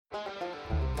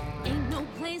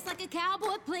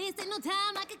cowboy place, ain't no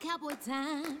time like a cowboy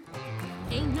time.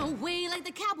 Ain't no way like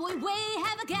the cowboy way,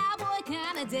 have a cowboy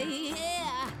kind of day,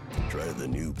 yeah. Try the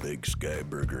new Big Sky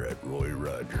Burger at Roy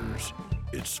Rogers.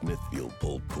 It's Smithfield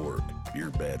pulled pork,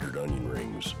 beer-battered onion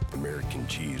rings, American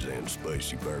cheese, and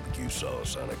spicy barbecue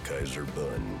sauce on a Kaiser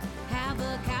bun. Have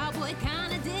a cowboy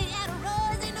kind of day at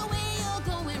Roy's, ain't no way you're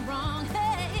going wrong,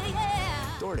 hey, yeah.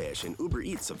 DoorDash and Uber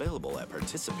Eats available at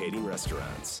participating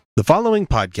restaurants. The following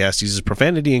podcast uses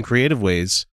profanity in creative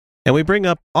ways, and we bring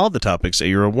up all the topics that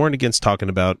you are warned against talking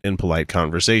about in polite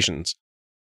conversations.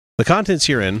 The contents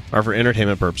herein are for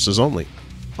entertainment purposes only.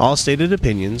 All stated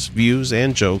opinions, views,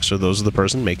 and jokes are those of the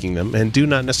person making them and do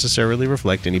not necessarily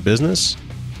reflect any business,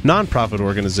 non-profit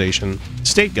organization,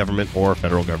 state government, or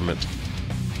federal government.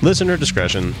 Listener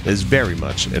discretion is very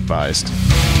much advised.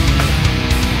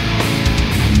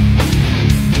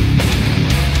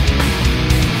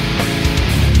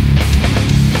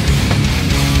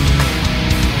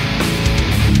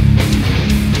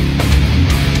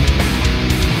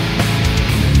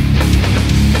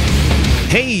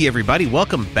 Hey everybody,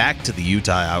 welcome back to the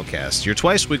Utah Outcast, your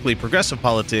twice-weekly progressive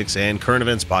politics and current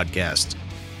events podcast.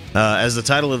 As the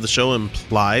title of the show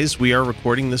implies, we are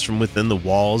recording this from within the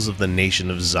walls of the nation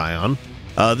of Zion.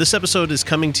 This episode is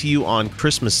coming to you on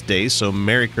Christmas Day, so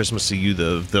Merry Christmas to you,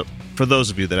 for those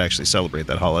of you that actually celebrate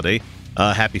that holiday.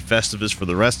 Happy Festivus for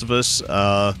the rest of us,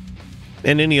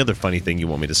 and any other funny thing you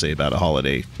want me to say about a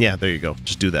holiday. Yeah, there you go,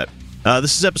 just do that.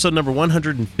 This is episode number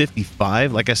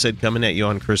 155, like I said, coming at you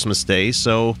on Christmas Day,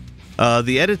 so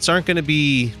the edits aren't going to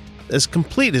be as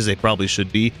complete as they probably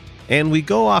should be, and we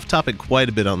go off topic quite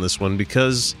a bit on this one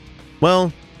because,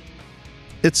 well,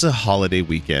 it's a holiday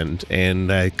weekend,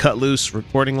 and I cut loose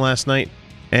recording last night,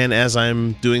 and as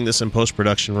I'm doing this in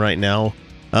post-production right now,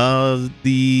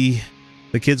 the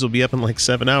kids will be up in like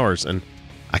 7 hours, and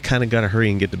I kind of got to hurry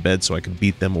and get to bed so I can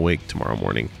beat them awake tomorrow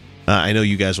morning. I know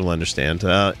you guys will understand.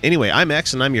 Anyway, I'm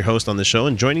X, and I'm your host on the show,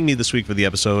 and joining me this week for the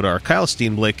episode are Kyle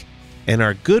Steenblick and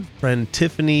our good friend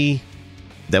Tiffany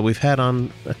that we've had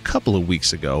on a couple of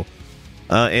weeks ago.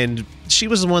 And she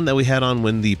was the one that we had on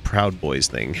when the Proud Boys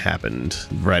thing happened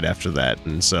right after that,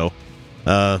 and so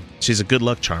she's a good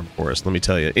luck charm for us, let me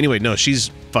tell you. Anyway, no,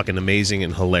 she's fucking amazing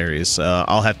and hilarious.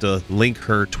 I'll have to link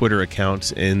her Twitter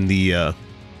account in the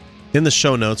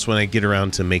show notes when I get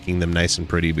around to making them nice and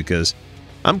pretty, because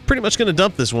I'm pretty much going to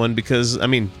dump this one because, I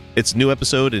mean, it's new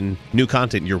episode and new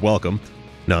content. You're welcome.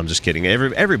 No, I'm just kidding.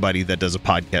 Everybody that does a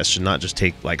podcast should not just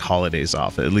take, like, holidays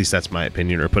off. At least that's my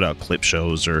opinion. Or put out clip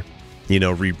shows or,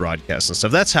 rebroadcasts and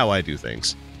stuff. That's how I do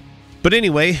things. But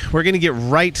anyway, we're going to get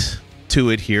right to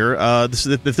it here. This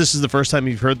is the first time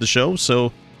you've heard the show,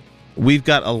 so we've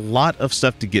got a lot of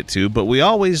stuff to get to. But we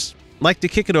always like to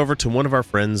kick it over to one of our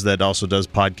friends that also does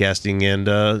podcasting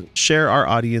and share our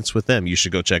audience with them. You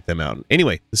should go check them out.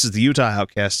 Anyway, this is the Utah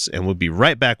Outcasts, and we'll be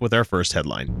right back with our first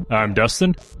headline. I'm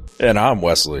Dustin. And I'm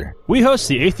Wesley. We host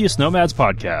the Atheist Nomads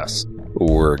podcast.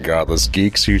 We're godless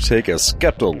geeks who take a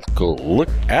skeptical look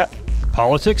at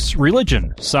politics,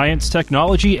 religion, science,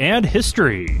 technology, and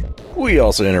history. We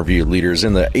also interview leaders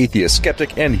in the atheist,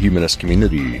 skeptic, and humanist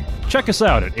community. Check us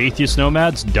out at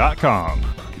atheistnomads.com.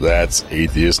 That's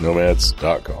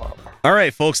atheistnomads.com. All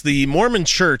right, folks, the Mormon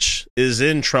Church is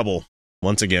in trouble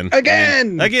once again.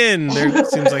 Again! It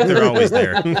seems like they're always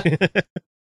there.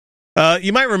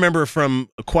 You might remember from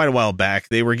quite a while back,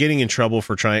 they were getting in trouble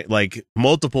for trying, like,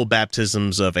 multiple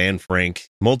baptisms of Anne Frank,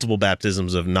 multiple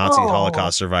baptisms of Nazi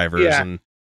Holocaust survivors. Yeah.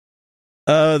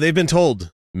 And they've been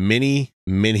told many,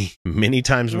 many, many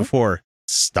times before,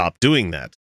 stop doing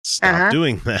that. Stop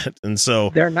doing that. And so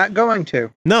they're not going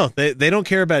to. No, they don't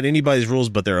care about anybody's rules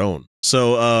but their own.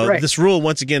 So This rule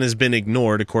once again has been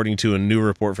ignored, according to a new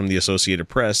report from the Associated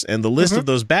Press. And the list of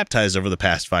those baptized over the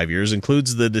past 5 years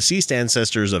includes the deceased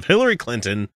ancestors of Hillary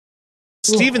Clinton,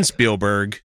 Steven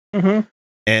Spielberg,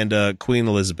 and Queen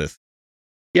Elizabeth.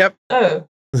 Yep. Oh,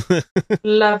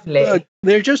 lovely.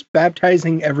 They're just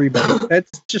baptizing everybody.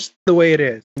 That's just the way it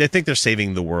is. I think they're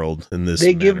saving the world in this.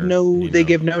 They give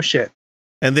no shit.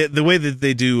 And the way that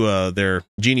they do their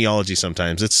genealogy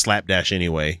sometimes, it's slapdash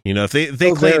anyway. If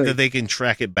they claim that they can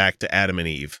track it back to Adam and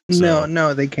Eve. So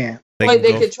no, they can't. They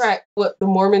could track what the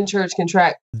Mormon Church can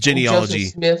track genealogy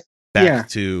Smith back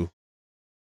to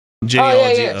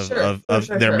genealogy of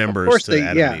their members to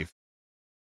Adam and Eve.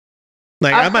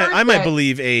 Like I might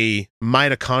believe a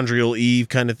mitochondrial Eve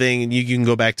kind of thing, and you can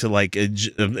go back to like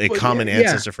a common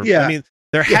ancestor for. I mean,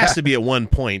 there has to be at one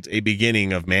point a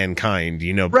beginning of mankind,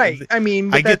 Right. I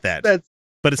mean, I get that.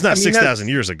 But it's not 6,000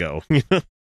 years ago.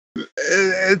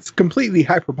 it's completely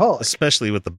hyperbolic.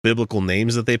 Especially with the biblical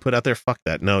names that they put out there. Fuck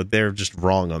that. No, they're just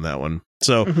wrong on that one.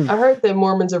 So I heard that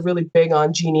Mormons are really big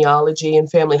on genealogy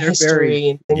and family history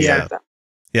and things like that.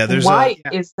 Yeah, there's why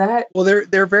is that? Well,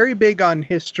 they're very big on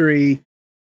history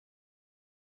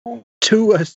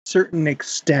to a certain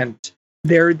extent.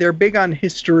 They're big on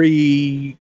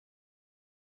history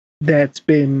that's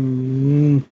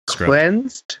been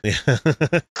cleansed.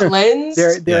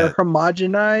 Cleansed? They're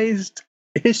homogenized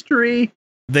history.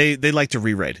 They like to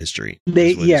rewrite history.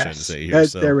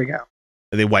 There we go.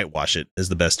 They whitewash it is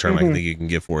the best term I think you can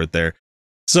give for it there.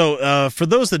 So for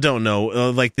those that don't know,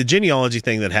 like the genealogy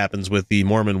thing that happens with the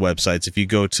Mormon websites, if you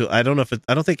go to, I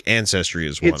don't think Ancestry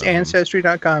is one. It's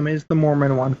Ancestry.com is the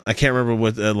Mormon one. I can't remember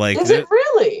what Is it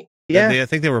really? Yeah. I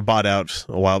think they were bought out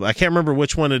a while. I can't remember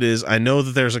which one it is. I know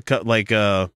that there's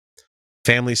a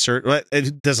family search.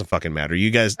 It doesn't fucking matter.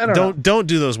 You guys don't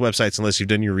do those websites unless you've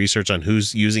done your research on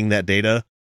who's using that data.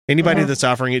 Anybody that's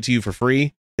offering it to you for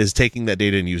free is taking that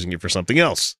data and using it for something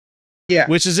else. Yeah.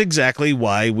 Which is exactly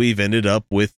why we've ended up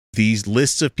with these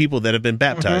lists of people that have been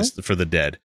baptized for the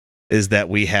dead. Is that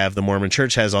we have the Mormon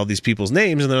Church has all these people's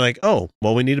names and they're like, oh,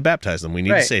 well, we need to baptize them. We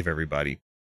need to save everybody.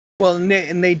 Well,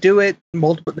 and they do it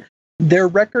multiple. Their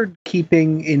record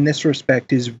keeping in this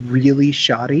respect is really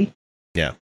shoddy.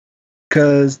 Yeah.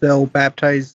 Because they'll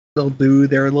do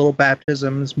their little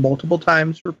baptisms multiple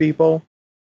times for people.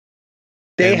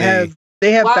 They have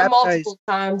Why baptized multiple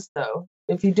times though?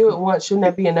 If you do it once, shouldn't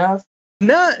that be enough?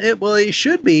 No, it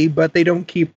should be, but they don't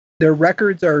keep their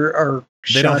records are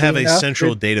they don't have a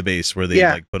central database where they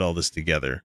like put all this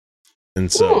together.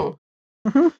 And so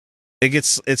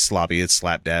it's sloppy, it's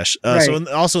slapdash. So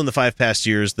also in the 5 past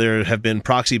years, there have been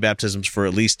proxy baptisms for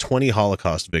at least 20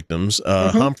 Holocaust victims.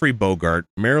 Humphrey Bogart,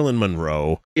 Marilyn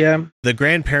Monroe, the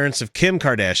grandparents of Kim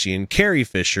Kardashian, Carrie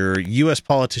Fisher, U.S.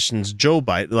 politicians Joe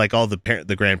Biden, like all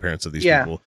the grandparents of these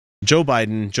people, Joe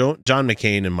Biden, John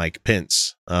McCain, and Mike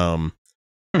Pence.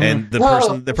 And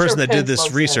the person that did this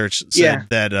research said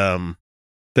that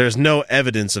there's no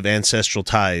evidence of ancestral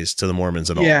ties to the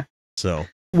Mormons at all. Yeah. So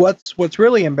what's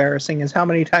really embarrassing is how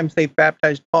many times they've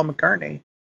baptized Paul McCartney.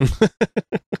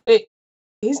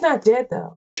 He's not dead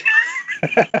though.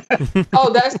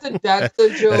 Oh, that's the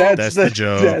joke. That's the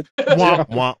joke. Wah,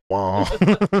 wah, wah.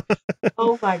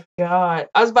 Oh my God.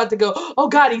 I was about to go, oh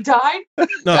God, he died?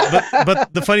 No,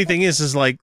 but the funny thing is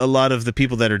like a lot of the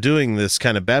people that are doing this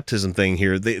kind of baptism thing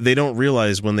here, they don't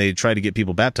realize when they try to get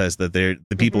people baptized that the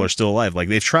people are still alive. Like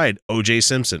they've tried O.J.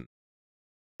 Simpson.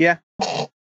 Yeah.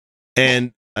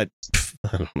 And I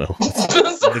don't know.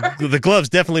 The gloves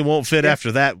definitely won't fit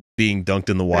after that being dunked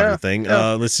in the water thing.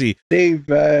 Let's see. They've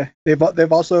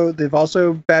also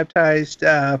baptized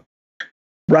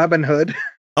Robin Hood.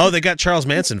 Oh, they got Charles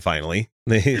Manson finally.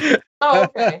 Oh,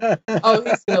 okay. Oh,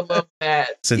 he's gonna love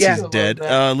that since he's dead.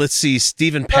 Let's see.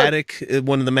 Stephen Paddock,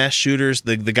 one of the mass shooters,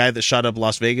 the guy that shot up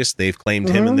Las Vegas. They've claimed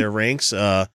him in their ranks.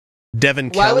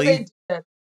 Devin Kelly.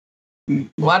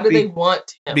 Why do they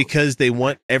want him? Because they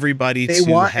want everybody.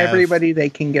 Everybody they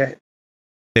can get.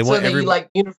 They want everybody. Like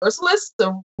universalists,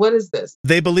 or what is this?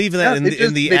 They believe that in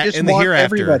the hereafter.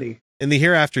 Everybody. In the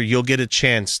hereafter, you'll get a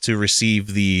chance to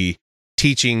receive the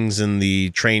teachings and the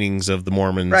trainings of the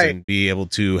Mormons and be able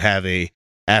to have a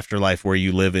afterlife where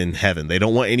you live in heaven. They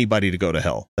don't want anybody to go to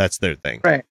hell. That's their thing.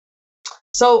 Right.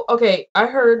 So, okay, I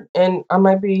heard, and I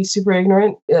might be super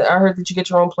ignorant, I heard that you get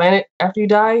your own planet after you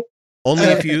die. Only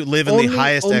if you live in the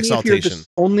highest exaltation.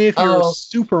 Only if you're a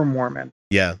super Mormon.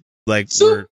 Yeah. Like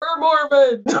super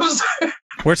Mormon.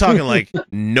 We're talking like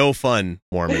no fun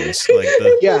Mormons. Like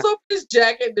he pulls up his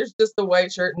jacket, there's just a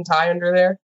white shirt and tie under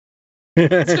there.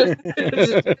 Super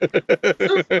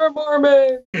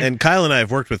Mormon. And Kyle and I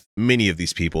have worked with many of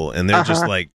these people, and they're just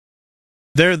like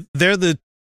they're the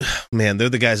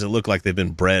guys that look like they've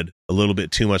been bred a little bit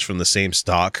too much from the same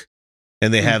stock,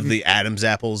 and they have the Adam's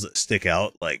apples that stick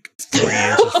out like 3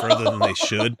 inches further than they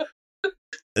should.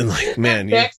 And like, man,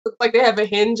 necks look like they have a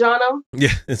hinge on them.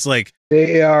 Yeah, it's like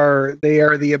they are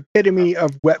the epitome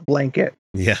of wet blanket.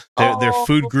 Yeah, their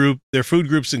food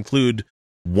groups include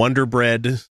Wonder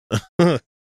Bread.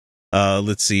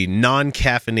 Let's see,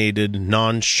 non-caffeinated,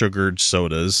 non-sugared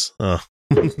sodas.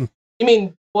 You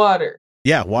mean water?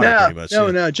 Yeah, water. Pretty much.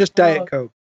 No, just Diet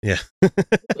Coke. Yeah,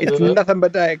 it's nothing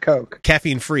but Diet Coke.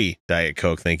 Caffeine-free Diet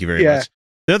Coke. Thank you very much.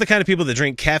 They're the kind of people that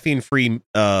drink caffeine-free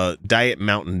Diet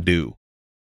Mountain Dew.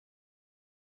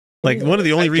 Like one of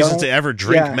the only reasons to ever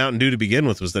drink Mountain Dew to begin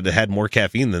with was that it had more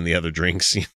caffeine than the other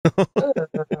drinks. You know?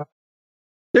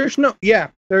 There's no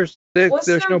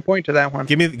point to that one.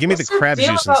 Give me the crab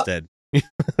juice instead.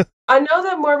 I know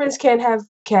that Mormons can't have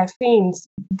caffeine.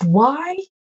 Why?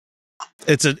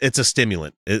 It's a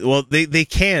stimulant. They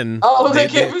can. Oh, they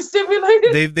can be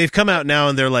stimulated. They've come out now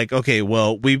and they're like, okay,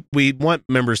 well, we want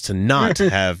members to not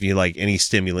have any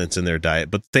stimulants in their diet.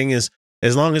 But the thing is,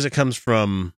 as long as it comes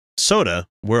from soda,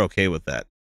 we're okay with that.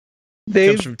 It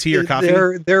comes from tea or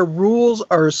coffee. Their rules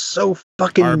are so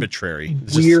fucking arbitrary,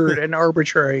 weird and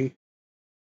arbitrary.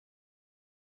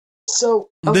 So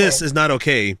okay. This is not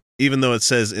okay, even though it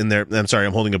says in there. I'm sorry,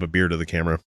 I'm holding up a beer to the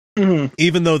camera. Mm-hmm.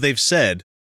 Even though they've said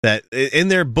that in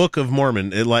their Book of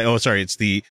Mormon, it's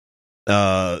the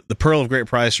Pearl of Great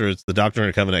Price, or it's the Doctrine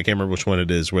and Covenant. I can't remember which one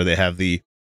it is, where they have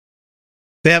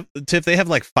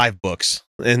like 5 books,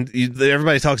 and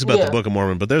everybody talks about the Book of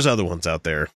Mormon, but there's other ones out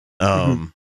there.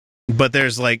 But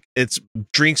there's it's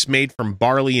drinks made from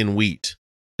barley and wheat,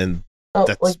 and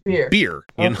that's like beer.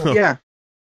 You know? Yeah.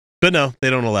 But no, they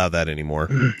don't allow that anymore.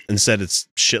 Instead, it's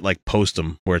shit like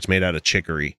Postum, where it's made out of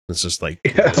chicory. It's just like,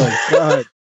 oh god.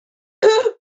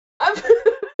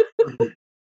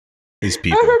 These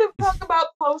people. I heard him talk about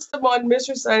Postum on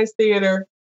Mystery Science Theater.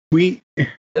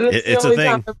 It's a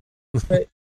thing.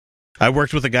 I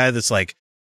worked with a guy that's like,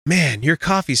 man, your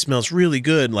coffee smells really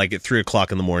good. Like at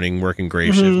 3:00 in the morning, working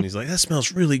grave shift, and he's like, that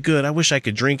smells really good. I wish I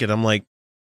could drink it. I'm like,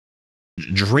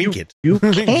 drink it. You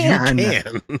can. You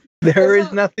can. There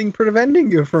is nothing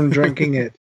preventing you from drinking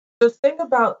it. The thing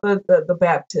about the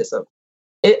baptism,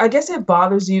 I guess it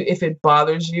bothers you if it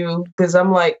bothers you, because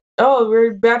I'm like, oh,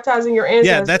 we're baptizing your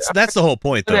ancestors. Yeah, that's the whole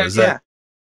point, though. Is that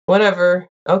whatever?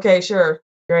 Okay, sure,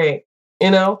 great.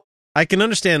 I can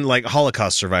understand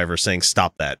Holocaust survivors saying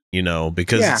stop that,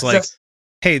 because it's like,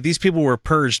 hey, these people were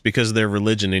purged because of their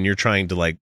religion, and you're trying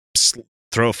to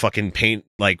throw fucking paint,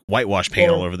 whitewash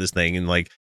paint all over this thing, and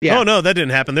oh no, that didn't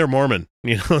happen. They're Mormon.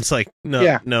 It's like,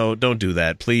 no, don't do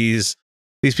that, please.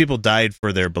 These people died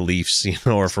for their beliefs,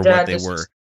 or for what they were.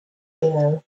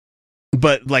 Yeah.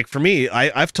 But for me,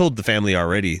 I've told the family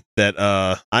already that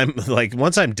I'm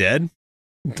once I'm dead,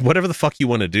 whatever the fuck you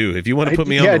want to do. If you want to put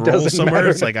me on the roll somewhere,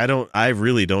 it's I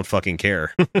really don't fucking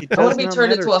care. I want to be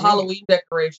turned into a Halloween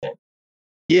decoration.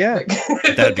 Yeah.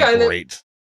 That'd be great.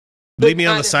 Leave me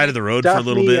on the side of the road for a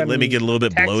little bit. Let me get a little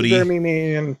bit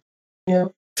bloaty. Yeah.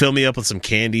 Fill me up with some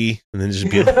candy, and then just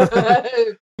be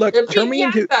look, turn me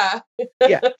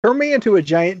into a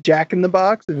giant Jack in the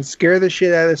Box and scare the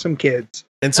shit out of some kids.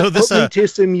 And so put me to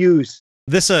some use.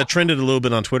 This trended a little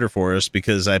bit on Twitter for us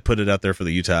because I put it out there for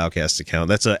the Utah Outcast account.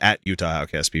 That's at Utah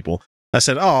Outcast people. I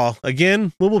said, oh,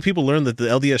 again, when will people learn that the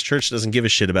LDS Church doesn't give a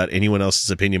shit about anyone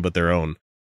else's opinion but their own?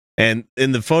 And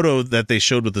in the photo that they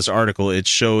showed with this article, it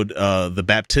showed the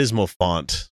baptismal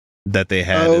font that they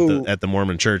had at the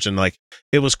Mormon Church, and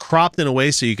it was cropped in a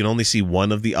way so you can only see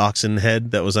one of the oxen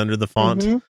head that was under the font.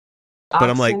 Mm-hmm. But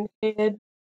I'm like,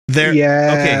 there.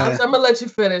 Yeah. Okay. I'm gonna let you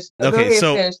finish. Okay,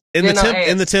 so in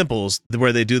the temples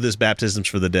where they do this baptisms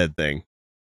for the dead thing,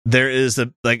 there is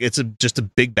just a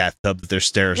big bathtub that there's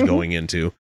stairs going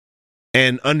into,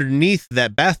 and underneath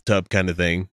that bathtub kind of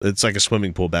thing, it's like a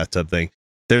swimming pool bathtub thing.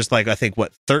 There's I think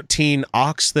 13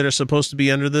 ox that are supposed to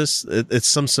be under this. It's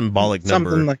some symbolic number,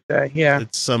 something like that. Yeah,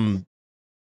 it's some,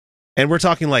 and we're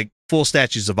talking full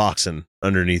statues of oxen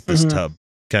underneath this tub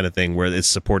kind of thing, where it's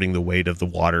supporting the weight of the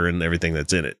water and everything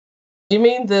that's in it. You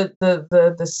mean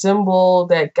the symbol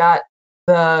that got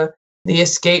the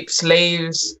escaped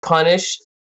slaves punished?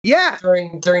 Yeah,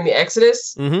 during the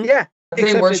Exodus. Mm-hmm. Yeah,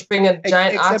 they worshiping a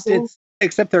giant oxen.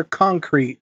 Except they're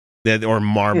concrete. Yeah, or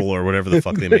marble or whatever the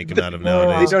fuck they make them out of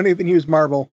nowadays. They don't even use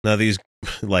marble. No, these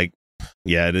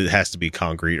it has to be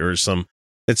concrete or it's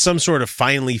some sort of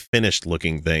finely finished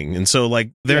looking thing. And so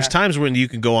there's times when you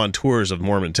can go on tours of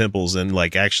Mormon temples and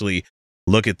actually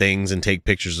look at things and take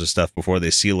pictures of stuff before they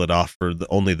seal it off for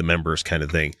only the members kind of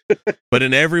thing. But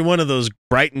in every one of those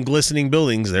bright and glistening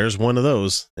buildings, there's one of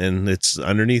those, and it's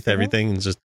underneath everything. And it's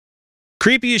just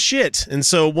creepy as shit. And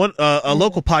so a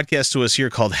local podcast to us here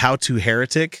called How to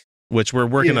Heretic, which we're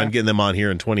working on getting them on here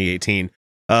in 2018,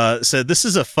 said this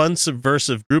is a fun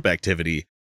subversive group activity.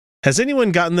 Has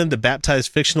anyone gotten them to baptize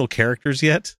fictional characters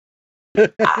yet?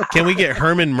 Can we get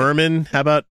Herman Merman? How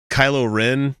about Kylo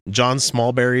Ren, John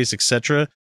Smallberries, etc.?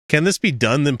 Can this be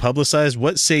done then publicized?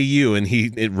 What say you? And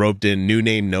it roped in New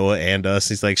Name Noah and us.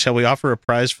 He's like, shall we offer a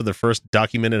prize for the first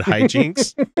documented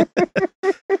hijinks?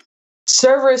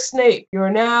 Severus Snape, you're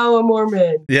now a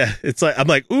Mormon. Yeah, it's I'm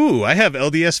like, ooh, I have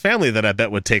LDS family that I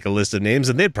bet would take a list of names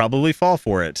and they'd probably fall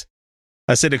for it.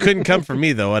 I said it couldn't come from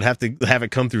me though. I'd have to have it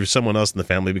come through someone else in the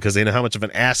family because they know how much of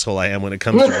an asshole I am when it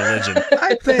comes to religion.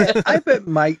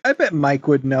 I bet Mike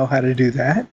would know how to do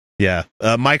that. Yeah,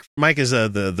 Mike is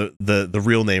the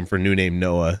real name for New Name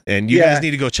Noah, and you guys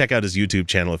need to go check out his YouTube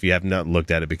channel if you have not looked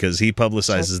at it because he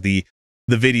publicizes the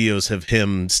the videos of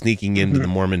him sneaking into the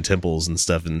Mormon temples and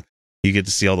stuff, and you get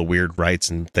to see all the weird rites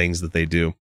and things that they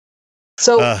do.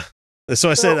 So I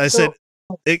said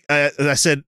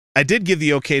I did give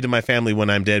the okay to my family when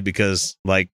I'm dead because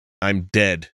like I'm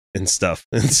dead and stuff,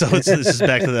 and so it's just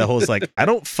back to that whole. It's like I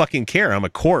don't fucking care. I'm a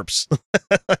corpse.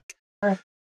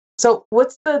 So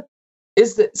what's the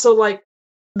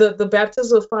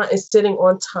baptism of fire is sitting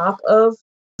on top of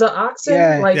the oxen?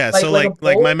 Yeah. So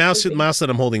my mouse that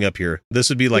I'm holding up here, this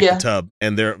would be like the tub,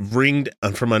 and they're ringed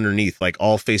from underneath, like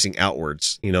all facing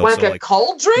outwards. You know, like so a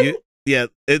cauldron. Yes,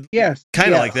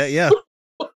 kind of like that. Yeah.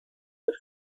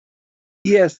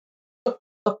 Yes.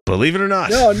 Believe it or not.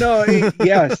 No.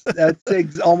 Yes,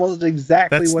 that's almost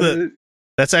exactly what.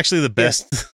 That's actually the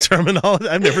best terminology.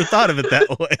 I've never thought of it that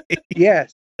way.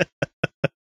 Yes. No,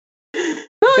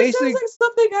 it sounds like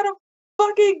something out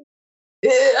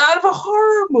of a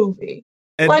horror movie.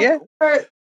 And where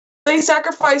they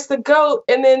sacrifice the goat,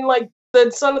 and then like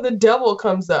the son of the devil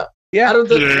comes up. Yeah. Out of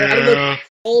the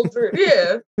altar.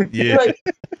 Yeah. Yeah. Like,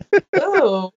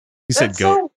 oh. You said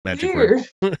goat. So magic weird.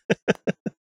 word.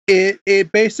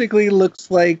 It basically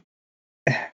looks like.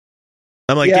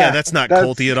 I'm like, that's not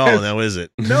culty at all, now is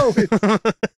it? No.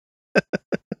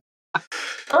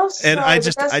 I'm sorry, and I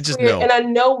just weird. know. And I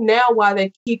know now why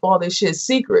they keep all this shit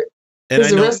secret. And I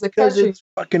the know rest of the country, it's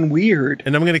fucking weird.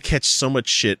 And I'm going to catch so much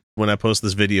shit when I post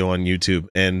this video on YouTube.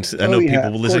 And I know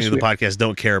people listening to the podcast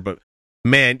don't care, but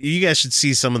man, you guys should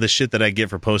see some of the shit that I get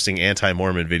for posting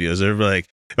anti-Mormon videos. They're like,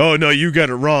 oh no, you got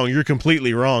it wrong. You're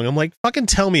completely wrong. I'm like, fucking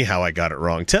tell me how I got it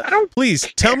wrong.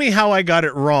 Please tell me how I got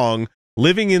it wrong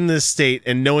living in this state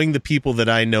and knowing the people that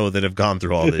I know that have gone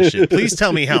through all this shit. Please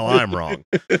tell me how I'm wrong.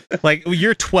 Like,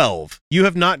 you're 12. You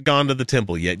have not gone to the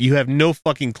temple yet. You have no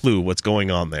fucking clue what's going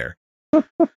on there.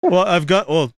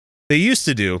 They used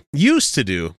to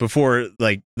do before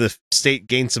like the state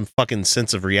gained some fucking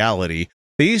sense of reality.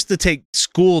 They used to take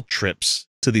school trips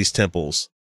to these temples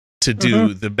to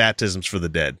do the baptisms for the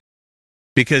dead,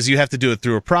 because you have to do it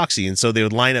through a proxy. And so they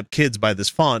would line up kids by this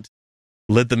font,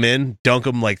 let them in, dunk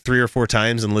them like 3 or 4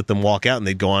 times, and let them walk out, and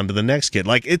they'd go on to the next kid.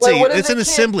 Like it's an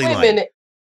assembly line. Wait a minute.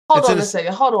 Hold on a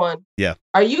second. Hold on. Yeah.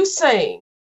 Are you saying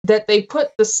that they put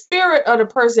the spirit of the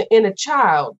person in a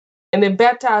child and then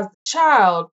baptize the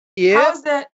child? Yeah. How's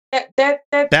that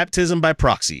baptism by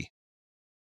proxy?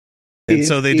 And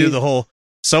so they do the whole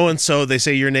so-and-so, they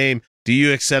say your name. Do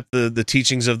you accept the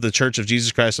teachings of the Church of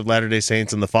Jesus Christ of Latter-day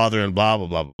Saints and the Father and blah, blah,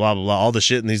 blah, blah, blah, blah, all the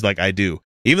shit. And he's like, I do.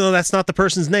 Even though that's not the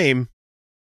person's name.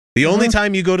 The only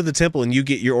time you go to the temple and you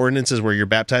get your ordinances where you're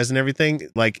baptized and everything,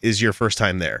 like, is your first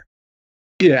time there.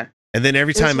 Yeah. And then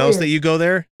every time else that you go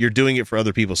there, you're doing it for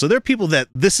other people. So there are people that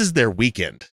this is their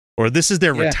weekend or this is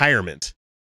their retirement.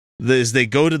 They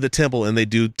go to the temple and they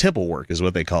do temple work is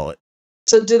what they call it.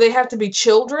 So do they have to be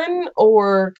children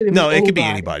or could it no, be it could be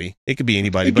anybody. It could be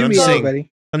anybody. But I'm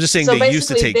just saying so they used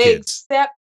to take they kids.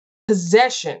 Accept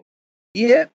possession.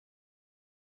 Yeah.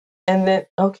 And then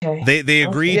They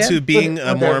agree to being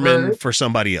a Mormon for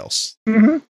somebody else.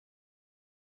 Mm-hmm.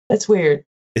 That's weird.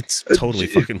 It's totally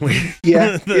fucking weird.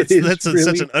 Yeah. that's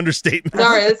such an understatement.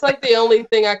 Sorry, it's like the only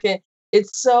thing I can.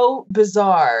 It's so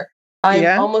bizarre.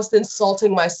 I'm almost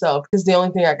insulting myself because the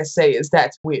only thing I can say is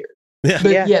that's weird.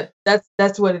 Yeah. But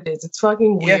that's what it is. It's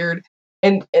fucking weird,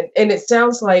 and it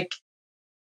sounds like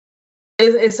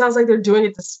it sounds like they're doing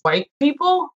it to spite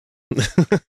people.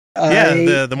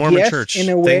 The Mormon Church in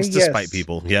a way, thinks to spite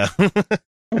people. Yeah.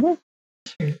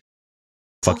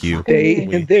 Fuck you.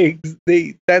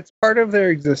 They that's part of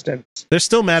their existence. They're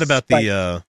still mad about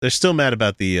the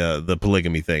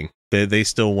polygamy thing. They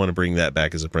still want to bring that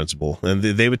back as a principle, and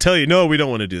they would tell you, no, we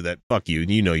don't want to do that. Fuck you, and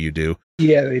you know you do.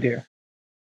 Yeah, they do.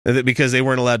 Because they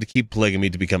weren't allowed to keep polygamy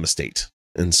to become a state,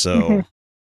 and so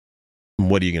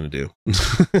what are you going to do?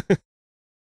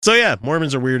 So yeah,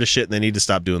 Mormons are weird as shit, and they need to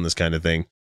stop doing this kind of thing.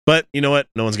 But you know what?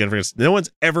 No one's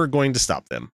ever going to stop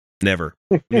them. Never.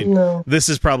 I mean, No. This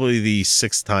is probably the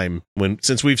 6th time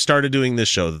since we've started doing this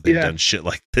show that they've done shit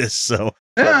like this. So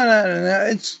no.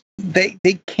 It's they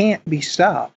can't be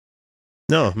stopped.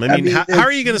 No, I mean how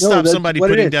are you going to stop somebody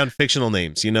putting down fictional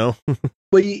names? You know.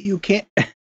 Well, you can't.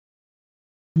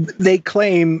 They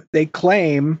claim every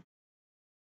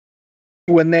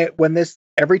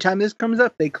time this comes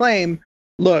up, they claim,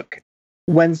 look,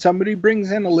 when somebody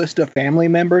brings in a list of family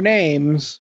member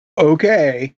names,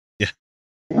 okay. Yeah.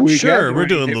 We're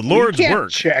doing the Lord's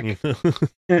work.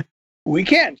 We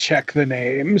can't check the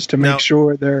names to make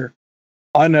sure they're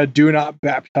on a do not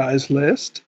baptize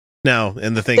list. Now,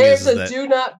 and the thing there's is a that do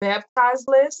not baptize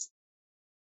list.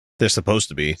 They're supposed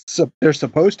to be. They're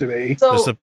supposed to be.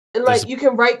 So, you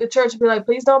can write the church and be like,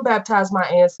 please don't baptize my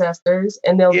ancestors,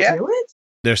 and they'll do it.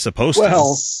 They're supposed to.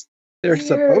 Well, they're Weird.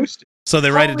 supposed to. So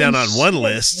they write it down on Holy one shit.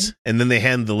 list, and then they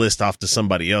hand the list off to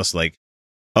somebody else. Like,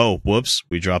 oh, whoops,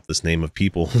 we dropped this name of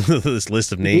people, this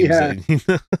list of names.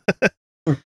 Yeah.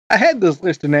 I had this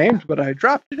list of names, but I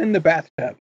dropped it in the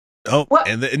bathtub. Oh, What?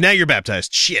 and now you're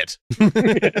baptized. Shit.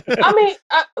 I mean,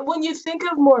 when you think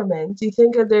of Mormons, you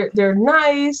think of they're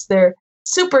nice, they're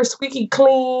super squeaky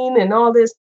clean and all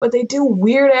this, but they do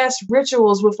weird ass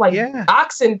rituals with like Yeah.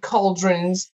 oxen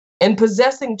cauldrons and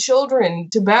possessing children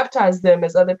to baptize them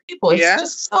as other people. It's Yeah.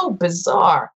 just so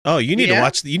bizarre. Oh, you need to Yeah.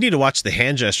 watch. You need to watch the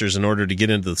hand gestures in order to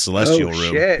get into the celestial Oh,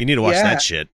 room. shit. You need to watch Yeah. that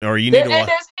shit, or you need to And watch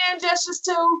there's hand gestures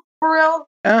too, for real.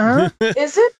 Uh huh.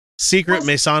 Is it? secret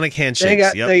Masonic handshakes. They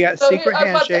got Yep. they got So secret here,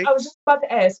 handshake. I was just about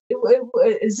to ask: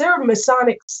 is there a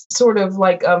Masonic sort of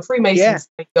like Freemasons Yeah.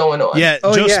 thing going on? Yeah,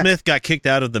 Oh, Joe yeah. Smith got kicked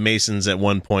out of the Masons at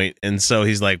one point, and so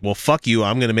he's like, "Well, fuck you!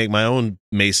 I'm going to make my own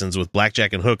Masons with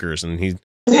blackjack and hookers." And he,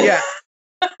 Yeah.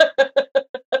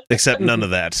 except none of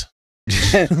that.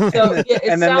 So, yeah, it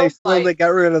And then they sounds slowly like- got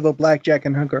rid of the blackjack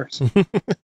and hookers.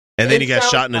 And then It he got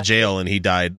sounds shot in a like jail, and he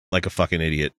died like a fucking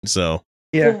idiot. So,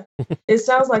 Yeah. It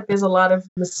sounds like there's a lot of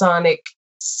Masonic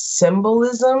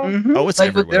symbolism, Mhm. oh, it's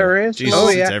Like with- everywhere. there is. Jesus, Oh,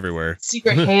 it's yeah. everywhere.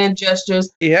 secret hand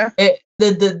gestures, Yeah.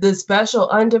 the special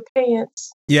underpants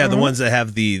Yeah, the Mhm. ones that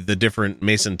have the different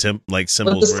Mason like with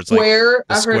symbols the where it's like square.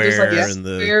 the I heard there's like square a and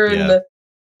the- square yeah.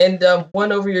 and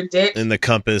one over your dick. and the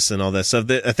compass and all that stuff.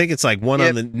 I think it's like one Yep.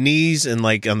 on the knees and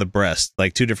like on the breast,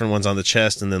 like two different ones on the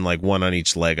chest, and then like one on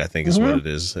each leg. I think is what it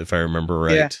is, if I remember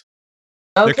right. Yeah.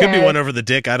 There could be Okay. one over the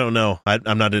dick. I don't know.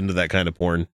 I'm not into that kind of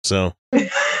porn. So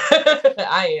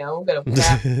I am. I'm gonna.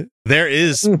 Flap. there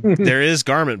is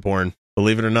garment porn.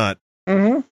 Believe it or not,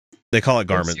 Mhm. they call it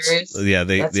garments. serious? Yeah,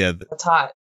 That's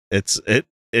hot.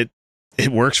 it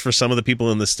works for some of the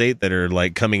people in the state that are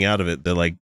like coming out of it. They're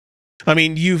like, I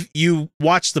mean, you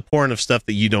watch the porn of stuff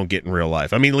that you don't get in real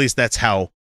life. I mean, at least that's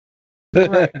how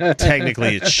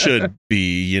technically it should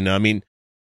be. You know, I mean,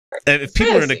 if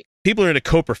people are into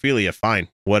coprophilia, fine,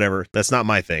 whatever. That's not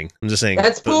my thing. I'm just saying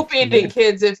That's poop eating,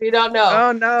 kids. If you don't know.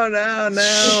 Oh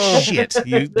no. Shit,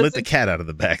 you let the cat out of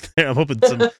the bag there. I'm hoping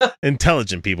some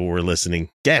intelligent people were listening.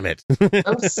 Damn it.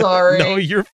 I'm sorry. No,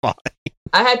 you're fine.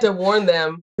 I had to warn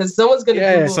them because someone's gonna.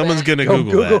 Yeah, Google Someone's that. gonna Don't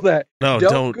Google that. that. No,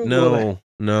 Don't don't. Google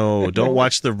No, don't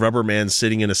watch the rubber man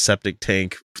sitting in a septic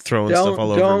tank throwing stuff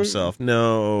all over Don't- himself.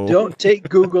 No. Don't take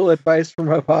Google advice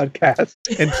from a podcast.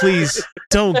 And please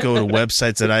don't go to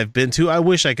websites that I've been to. I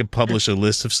wish I could publish a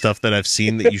list of stuff that I've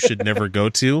seen that you should never go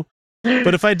to.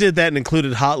 But if I did that and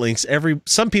included hot links,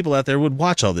 some people out there would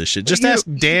watch all this shit. Just ask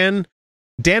Dan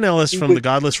Ellis from the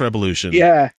Godless Revolution.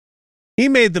 Yeah. He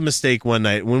made the mistake one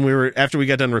night when after we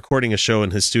got done recording a show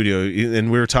in his studio, and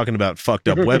we were talking about fucked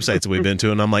up websites that we've been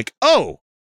to, and I'm like, oh,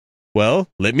 well,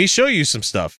 let me show you some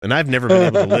stuff. And I've never been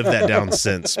able to live that down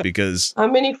since, because How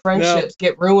many friendships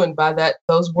get ruined by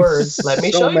those words? Let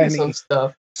me So show you many. some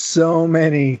stuff. So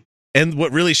many. and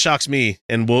what really shocks me,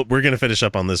 and we're going to finish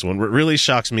up on this one, what really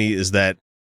shocks me is that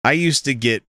I used to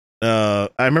get, I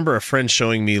remember a friend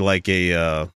showing me like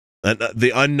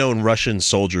the unknown Russian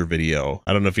soldier video.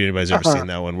 I don't know if anybody's ever seen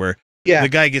that one, where Yeah. the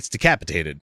guy gets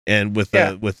decapitated and with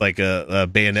like a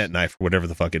bayonet knife or whatever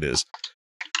the fuck it is.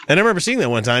 And I remember seeing that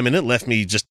one time, and it left me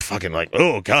just fucking like,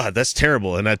 oh god, that's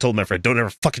terrible. And I told my friend, don't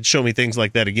ever fucking show me things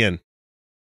like that again.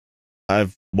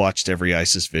 I've watched every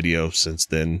ISIS video since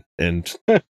then, and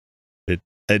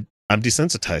I'm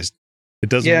desensitized. It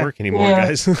doesn't Yeah. work anymore, Yeah.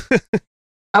 guys.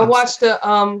 I watched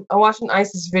an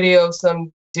ISIS video of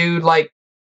some dude like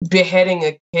beheading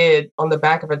a kid on the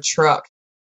back of a truck.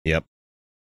 Yep.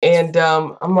 And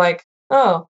I'm like,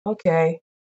 oh, okay.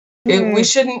 We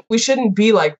shouldn't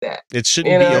be like that. It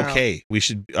shouldn't You be know? okay.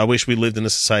 I wish we lived in a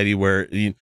society where,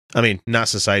 I mean, not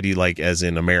society like as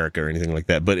in America or anything like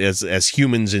that, but as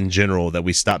humans in general, that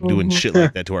we stop doing Mhm. shit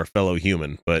like that to our fellow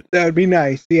human. But That would be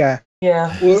nice. Yeah.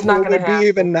 Yeah, Would it's not gonna be happen.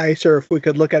 even nicer if we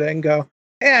could look at it and go,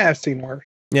 yeah, I've seen worse.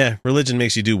 yeah, religion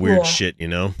makes you do weird Yeah. shit, you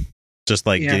know? Just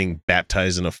like Yeah. getting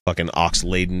baptized in a fucking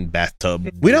ox-laden bathtub.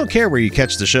 We don't care where you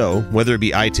catch the show, whether it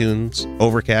be iTunes,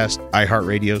 Overcast,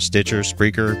 iHeartRadio, Stitcher,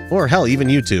 Spreaker, or hell, even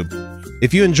YouTube.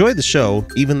 If you enjoy the show,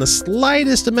 even the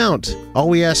slightest amount, all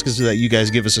we ask is that you guys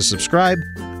give us a subscribe,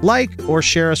 like, or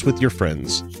share us with your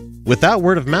friends. Without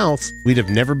word of mouth, we'd have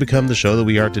never become the show that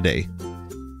we are today.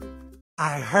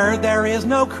 I heard there is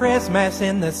no Christmas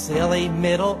in the silly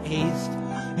Middle East.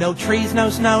 No trees,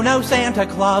 no snow, no Santa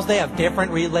Claus. They have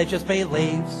different religious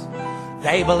beliefs.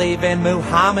 They believe in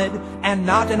Muhammad and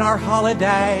not in our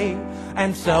holiday.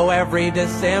 And so every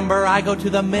December I go to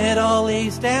the Middle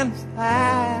East and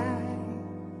say,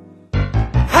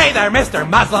 Hey there, Mr.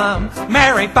 Muslim.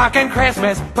 Merry fucking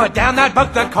Christmas. Put down that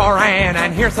book, the Koran,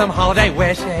 and here's some holiday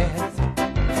wishes.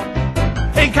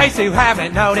 In case you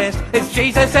haven't noticed, it's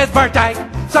Jesus' birthday.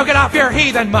 So get off your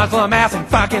heathen Muslim ass and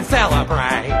fucking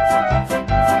celebrate.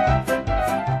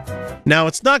 Now,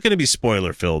 it's not going to be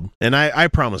spoiler-filled, and I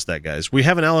promise that, guys. We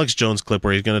have an Alex Jones clip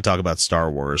where he's going to talk about Star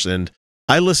Wars, and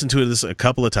I listened to this a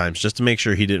couple of times just to make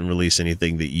sure he didn't release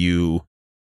anything that you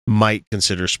might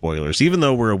consider spoilers, even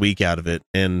though we're a week out of it,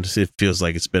 and it feels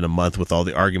like it's been a month with all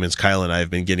the arguments Kyle and I have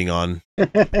been getting on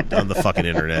the fucking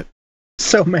internet.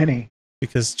 So many.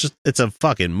 Because it's a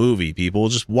fucking movie, people.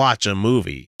 Just watch a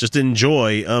movie. Just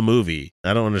enjoy a movie.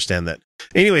 I don't understand that.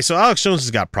 Anyway, so Alex Jones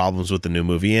has got problems with the new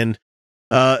movie, and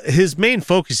his main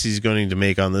focus he's going to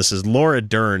make on this is Laura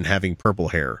Dern having purple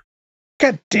hair.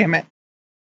 God damn it.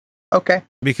 Okay.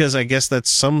 Because I guess that's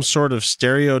some sort of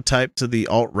stereotype to the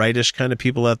alt-rightish kind of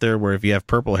people out there, where if you have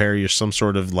purple hair, you're some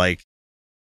sort of like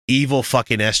evil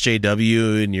fucking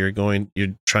SJW, and you're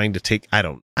trying to take, I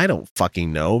don't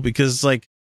fucking know, because like,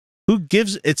 who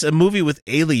gives, it's a movie with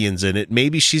aliens in it.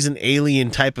 Maybe she's an alien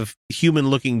type of human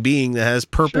looking being that has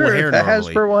purple hair. That normally. has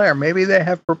purple hair. Maybe they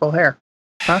have purple hair.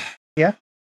 Huh? Yeah.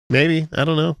 Maybe. I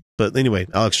don't know. But anyway,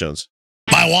 Alex Jones.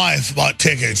 My wife bought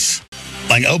tickets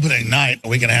like opening night.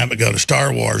 We can have it go to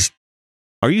Star Wars.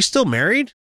 Are you still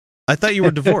married? I thought you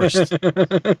were divorced.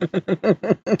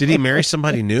 Did he marry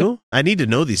somebody new? I need to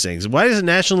know these things. Why is the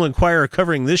National Enquirer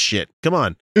covering this shit? Come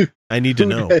on. I need to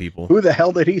know, people. Who the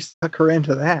hell did he suck her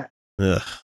into that? Ugh.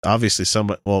 Obviously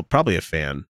somebody, well, probably a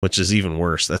fan, which is even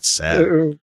worse. That's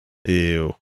sad.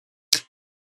 Ew.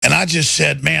 And I just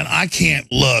said, man, I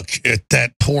can't look at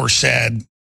that poor, sad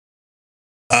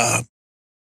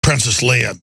Princess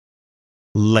Leia.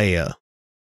 Leia.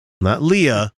 Not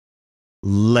Leah.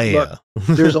 Leia.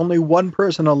 Look, there's only one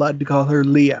person allowed to call her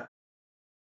Leah.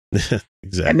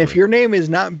 Exactly. And if your name is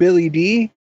not Billy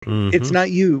D, it's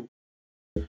not you.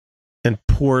 And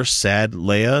poor, sad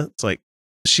Leia. It's like,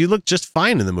 she looked just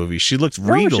fine in the movie. She looked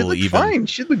regal, she looked even. Fine.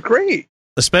 She looked great.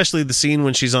 Especially the scene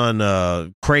when she's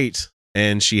on Crate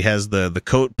and she has the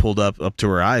coat pulled up to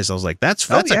her eyes. I was like, that's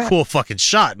a cool fucking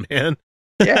shot, man.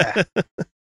 Yeah.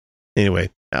 Anyway,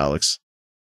 Alex.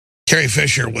 Carrie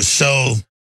Fisher was so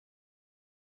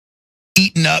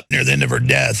eaten up near the end of her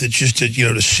death. It's just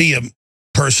to see a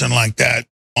person like that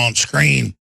on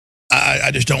screen,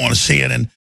 I just don't want to see it. And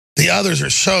the others are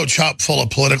so chock full of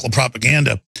political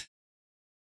propaganda.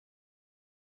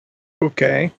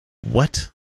 Okay. What?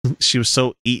 She was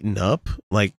so eaten up?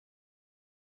 Like,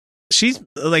 she's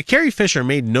like, Carrie Fisher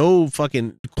made no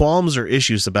fucking qualms or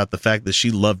issues about the fact that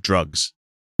she loved drugs.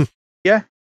 Yeah.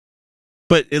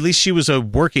 But at least she was a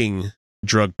working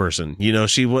drug person.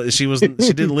 She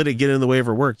didn't let it get in the way of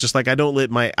her work. Just like I don't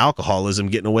let my alcoholism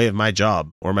get in the way of my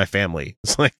job or my family.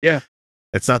 It's like, yeah,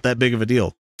 it's not that big of a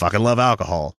deal. Fucking love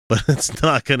alcohol, but it's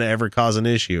not going to ever cause an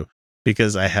issue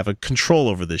because I have a control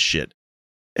over this shit.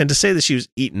 And to say that she was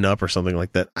eaten up or something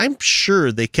like that, I'm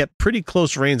sure they kept pretty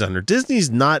close reins on her.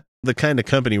 Disney's not the kind of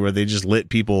company where they just let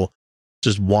people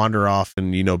just wander off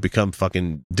and, become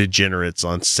fucking degenerates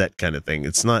on set kind of thing.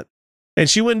 It's not. And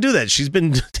she wouldn't do that. She's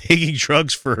been taking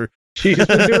drugs for... She's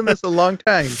been doing this a long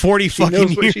time. 40 fucking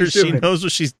years. She knows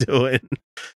what she's doing.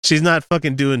 She's not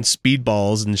fucking doing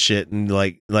speedballs and shit and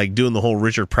like doing the whole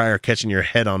Richard Pryor catching your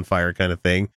head on fire kind of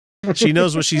thing. She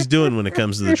knows what she's doing when it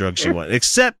comes to the drugs she wants,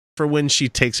 except for when she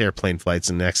takes airplane flights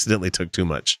and accidentally took too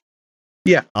much.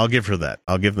 Yeah. I'll give her that.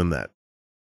 I'll give them that.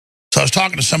 So I was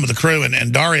talking to some of the crew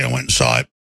and Daria went and saw it.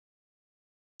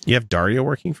 You have Daria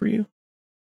working for you?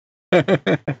 Does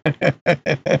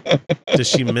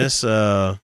she miss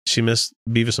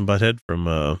Beavis and Butthead from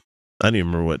I don't even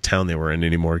remember what town they were in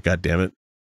anymore. God damn it.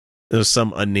 It was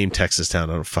some unnamed Texas town.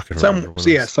 I don't fucking remember.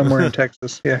 Somewhere in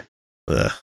Texas. Yeah.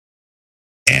 Ugh.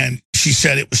 And she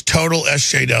said it was total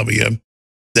SJW,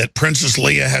 that Princess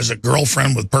Leia has a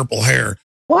girlfriend with purple hair.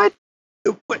 What?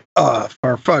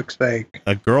 For fuck's sake.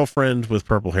 A girlfriend with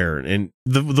purple hair. And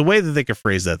the way that they could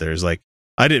phrase that there is like,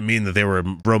 I didn't mean that they were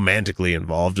romantically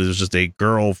involved. It was just a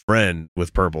girlfriend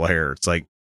with purple hair. It's like,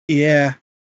 yeah.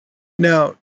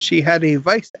 No, she had a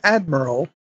vice admiral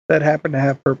that happened to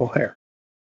have purple hair.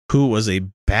 Who was a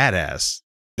badass.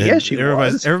 And yeah, she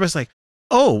was. Everybody's like,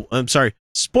 oh, I'm sorry.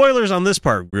 Spoilers on this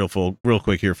part, real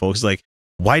quick here, folks. Like,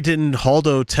 why didn't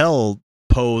Holdo tell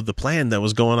Poe the plan that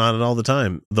was going on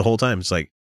the whole time? It's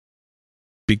like,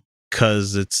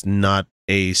 because it's not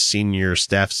a senior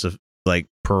staff's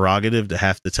prerogative to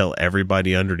have to tell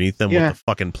everybody underneath them what the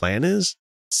fucking plan is.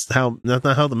 That's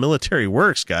not how the military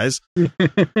works, guys.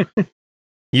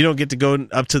 You don't get to go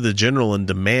up to the general and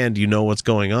demand what's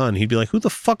going on. He'd be like, who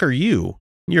the fuck are you?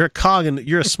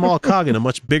 You're a small cog in a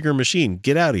much bigger machine.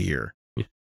 Get out of here.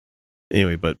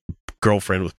 Anyway, but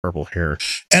girlfriend with purple hair.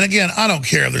 And again, I don't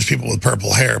care if there's people with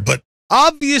purple hair, but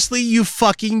obviously you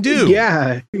fucking do.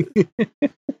 Yeah.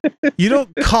 You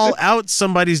don't call out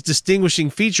somebody's distinguishing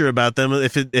feature about them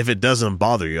if it doesn't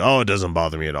bother you. Oh, it doesn't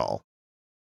bother me at all.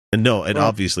 And no, it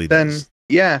obviously does.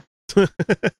 Yeah.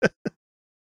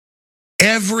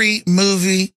 Every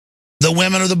movie, the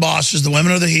women are the bosses, the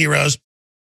women are the heroes.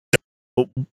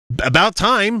 About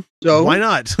time. So why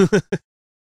not?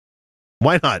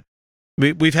 Why not?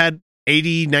 We've had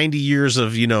 80, 90 years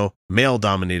of,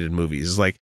 male-dominated movies. It's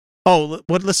like,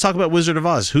 let's talk about Wizard of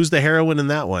Oz. Who's the heroine in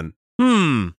that one?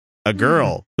 A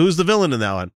girl. Who's the villain in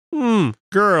that one?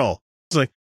 Girl. It's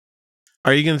like,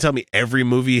 are you going to tell me every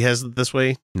movie has it this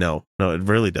way? No, it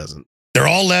really doesn't. They're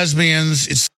all lesbians.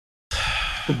 It's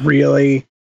really.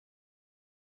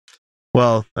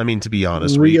 Well, I mean, to be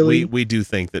honest, really? we do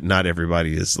think that not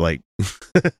everybody is like,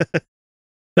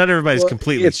 not everybody's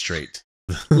completely straight.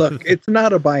 Look, it's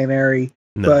not a binary,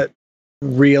 but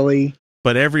really.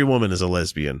 But every woman is a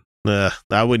lesbian.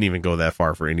 I wouldn't even go that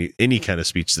far for any kind of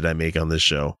speech that I make on this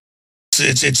show.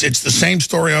 It's the same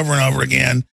story over and over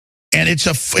again, and it's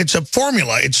a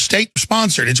formula. It's state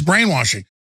sponsored. It's brainwashing.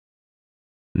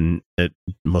 It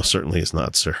most certainly is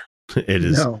not, sir. It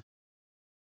is. No.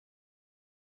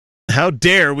 How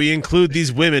dare we include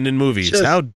these women in movies?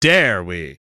 How dare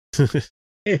we?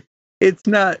 It's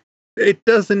not. It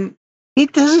doesn't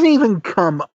even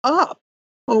come up.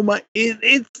 Oh my!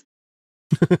 It's.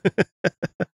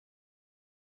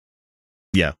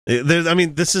 Yeah,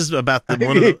 this is about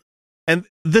and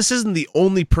this isn't the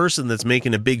only person that's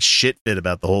making a big shit fit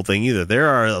about the whole thing either. There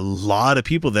are a lot of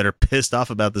people that are pissed off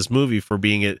about this movie for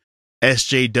being an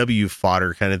SJW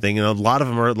fodder kind of thing, and a lot of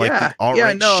them are like shitlords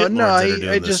that are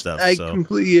doing this stuff. I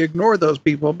completely ignore those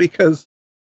people because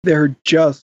they're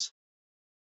just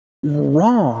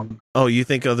wrong. Oh, you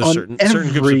think certain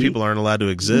groups of people aren't allowed to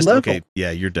exist? Level. Okay,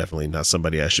 yeah, you're definitely not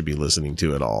somebody I should be listening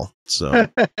to at all. So,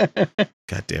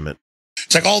 God damn it.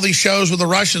 It's like all these shows where the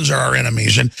Russians are our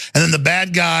enemies, and then the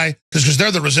bad guy, because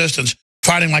they're the resistance,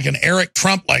 fighting like an Eric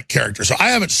Trump-like character. So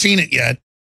I haven't seen it yet.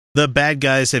 The bad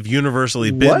guys have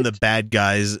universally been the bad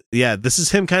guys. Yeah, this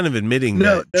is him kind of admitting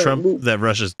that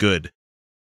Russia's good.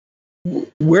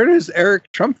 Where does Eric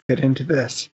Trump fit into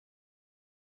this?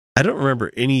 I don't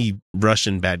remember any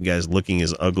Russian bad guys looking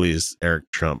as ugly as Eric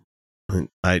Trump.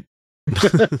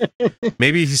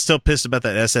 Maybe he's still pissed about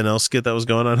that SNL skit that was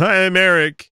going on. Hi, I'm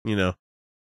Eric.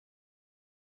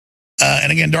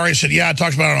 And again, Daria said, I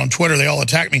talked about it on Twitter. They all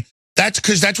attacked me. That's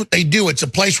because that's what they do. It's a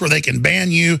place where they can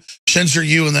ban you, censor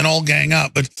you, and then all gang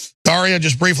up. But Daria,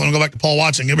 just briefly, we'll go back to Paul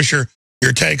Watson. Give us your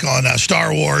take on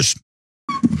Star Wars,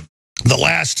 the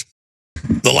last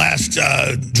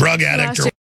drug addict or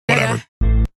whatever.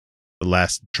 The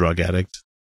last drug addict.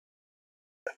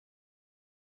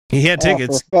 He had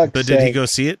tickets, but did he go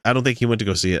see it? I don't think he went to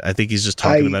go see it. I think he's just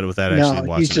talking about it without actually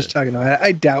watching it. He's just talking about it.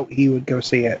 I doubt he would go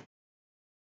see it.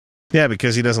 Yeah,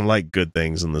 because he doesn't like good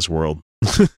things in this world.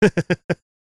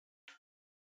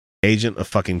 Agent of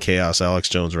fucking chaos, Alex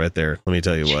Jones right there. Let me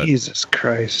tell you what. Jesus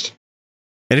Christ.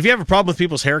 And if you have a problem with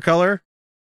people's hair color,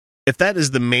 if that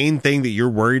is the main thing that you're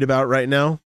worried about right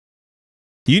now,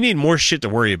 you need more shit to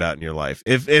worry about in your life.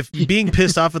 If being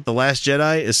pissed off at The Last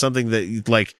Jedi is something that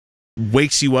like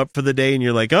wakes you up for the day and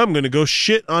you're like, I'm going to go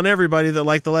shit on everybody that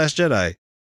liked The Last Jedi,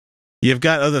 you've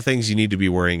got other things you need to be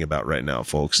worrying about right now,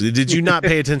 folks. Did you not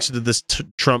pay attention to this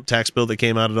Trump tax bill that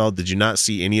came out at all? Did you not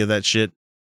see any of that shit?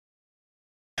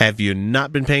 Have you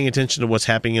not been paying attention to what's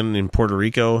happening in Puerto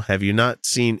Rico? Have you not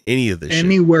seen any of this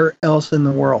anywhere else in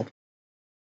the world?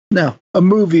 No. A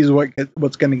movie is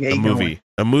what's going to get you going.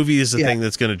 A movie is the thing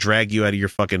that's going to drag you out of your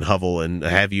fucking hovel and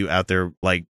have you out there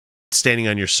like standing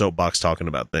on your soapbox talking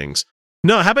about things.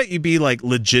 No, how about you be like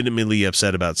legitimately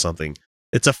upset about something?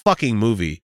 It's a fucking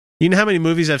movie. You know how many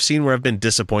movies I've seen where I've been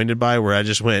disappointed by, where I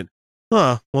just went,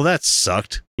 oh, well, that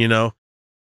sucked,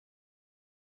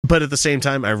 But at the same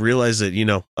time, I realized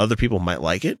that, other people might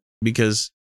like it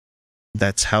because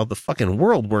that's how the fucking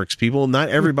world works, people. Not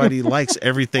everybody likes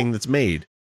everything that's made.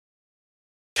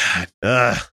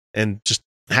 God, and just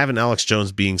having Alex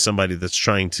Jones being somebody that's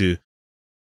trying to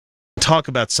talk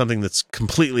about something that's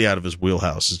completely out of his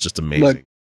wheelhouse is just amazing. Look,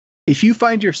 if you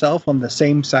find yourself on the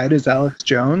same side as Alex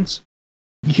Jones,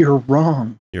 you're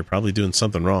wrong. You're probably doing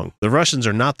something wrong. The Russians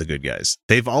are not the good guys.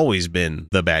 They've always been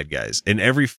the bad guys. In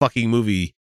every fucking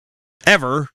movie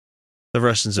ever, the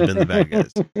Russians have been the bad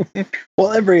guys.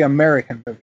 Well, every American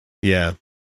movie. Yeah.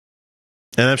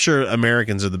 And I'm sure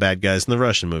Americans are the bad guys in the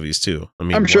Russian movies, too. I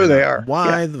mean, I'm sure they are.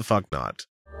 Why the fuck not?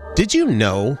 Did you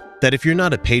know that if you're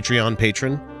not a Patreon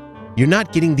patron, you're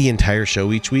not getting the entire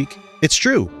show each week. It's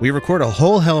true. We record a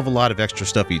whole hell of a lot of extra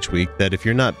stuff each week that if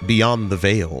you're not beyond the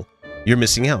veil, you're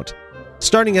missing out.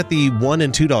 Starting at the $1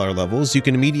 and $2 levels, you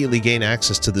can immediately gain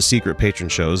access to the secret patron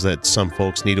shows that some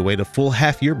folks need to wait a full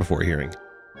half year before hearing.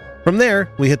 From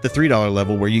there, we hit the $3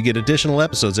 level where you get additional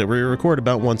episodes that we record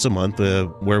about once a month,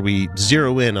 where we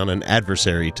zero in on an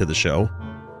adversary to the show.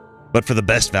 But for the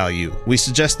best value, we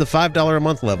suggest the $5 a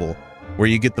month level, where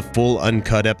you get the full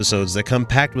uncut episodes that come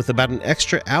packed with about an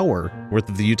extra hour worth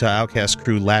of the Utah Outcast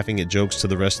crew laughing at jokes to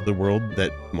the rest of the world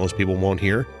that most people won't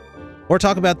hear, or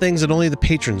talk about things that only the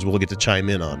patrons will get to chime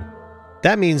in on.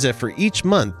 That means that for each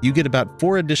month, you get about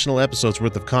 4 additional episodes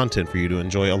worth of content for you to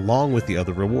enjoy along with the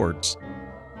other rewards.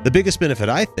 The biggest benefit,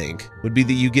 I think, would be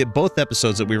that you get both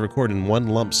episodes that we record in one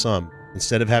lump sum,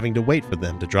 instead of having to wait for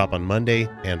them to drop on Monday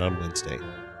and on Wednesday.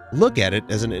 Look at it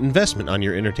as an investment on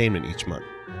your entertainment each month.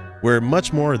 We're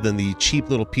much more than the cheap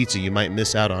little pizza you might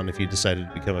miss out on if you decided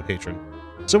to become a patron.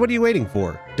 So what are you waiting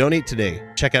for? Donate today.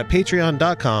 Check out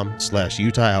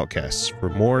patreon.com/Utah Outcasts for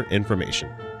more information.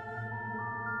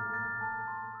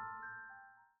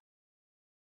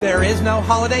 There is no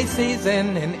holiday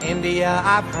season in India,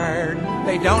 I've heard.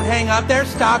 They don't hang up their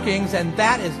stockings, and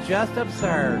that is just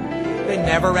absurd. They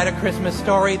never read a Christmas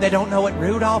story, they don't know what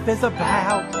Rudolph is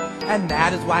about. And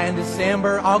that is why in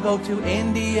December I'll go to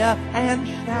India and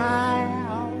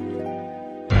shout.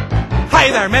 Hey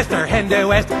there, Mr.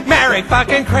 Hinduist, Merry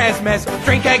fucking Christmas.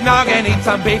 Drink eggnog and eat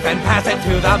some beef and pass it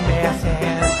to the missus.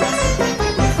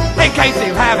 In case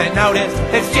you haven't noticed,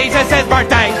 it's Jesus'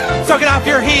 birthday. So get off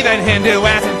your heathen Hindu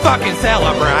ass and fucking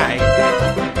celebrate.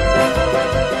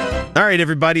 All right,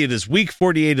 everybody, it is week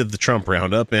 48 of the Trump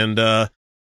Roundup, and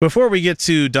before we get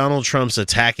to Donald Trump's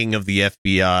attacking of the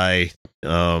FBI,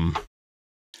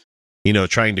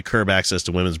 trying to curb access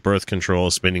to women's birth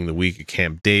control, spending the week at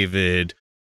Camp David,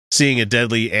 seeing a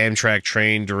deadly Amtrak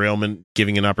train derailment,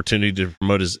 giving an opportunity to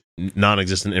promote his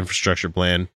non-existent infrastructure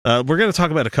plan. We're going to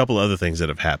talk about a couple other things that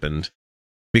have happened,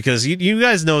 because you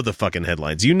guys know the fucking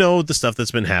headlines. You know the stuff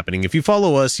that's been happening. If you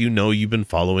follow us, you know you've been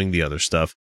following the other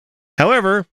stuff.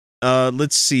 However,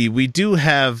 let's see. We do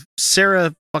have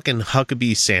Sarah fucking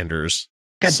Huckabee Sanders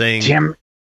saying... Damn.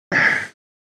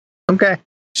 Okay.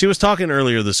 She was talking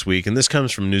earlier this week, and this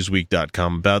comes from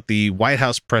Newsweek.com, about the White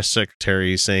House press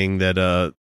secretary saying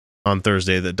that on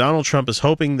Thursday that Donald Trump is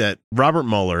hoping that Robert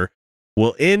Mueller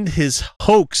will end his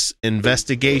hoax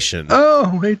investigation.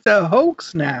 Oh, it's a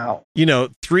hoax now.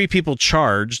 3 people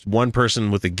charged, 1 person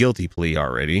with a guilty plea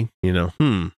already,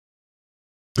 and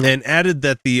added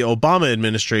that the Obama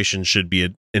administration should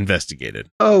be investigated.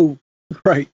 Oh,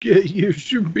 right. You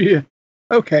should be.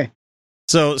 Okay.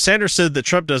 So Sanders said that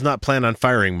Trump does not plan on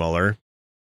firing Mueller.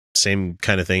 Same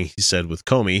kind of thing he said with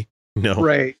Comey.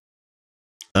 Right.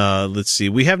 Let's see.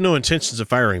 We have no intentions of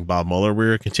firing Bob Mueller. We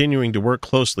are continuing to work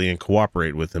closely and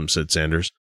cooperate with him, said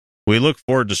Sanders. We look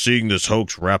forward to seeing this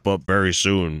hoax wrap up very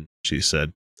soon, she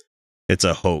said. It's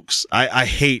a hoax. I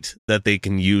hate that they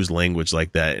can use language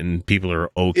like that and people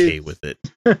are okay with it.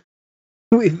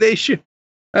 They should.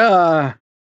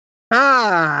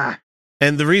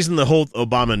 And the reason the whole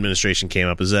Obama administration came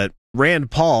up is that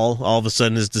Rand Paul all of a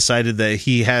sudden has decided that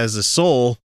he has a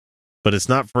soul, but it's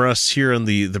not for us here on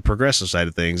the progressive side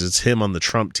of things. It's him on the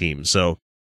Trump team. So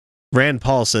Rand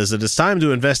Paul says that it's time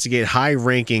to investigate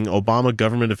high-ranking Obama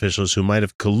government officials who might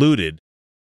have colluded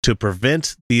to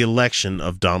prevent the election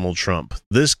of Donald Trump.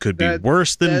 This could be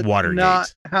worse than Watergate.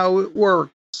 That's not how it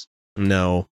works.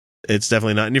 No, it's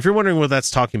definitely not. And if you're wondering what that's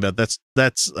talking about, that's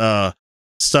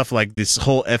stuff like this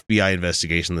whole FBI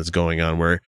investigation that's going on,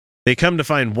 where they come to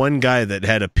find one guy that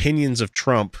had opinions of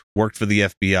Trump worked for the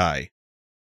FBI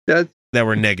that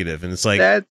were negative, and it's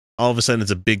like all of a sudden it's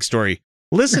a big story.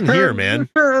 Listen here, man.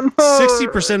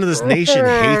 60% of this nation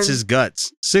hates his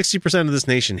guts. 60% of this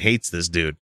nation hates this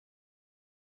dude.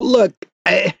 Look,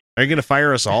 are you going to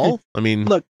fire us all? I mean,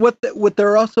 look, what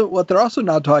they're also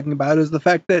not talking about is the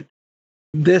fact that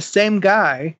this same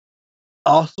guy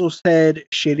also said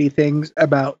shitty things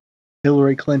about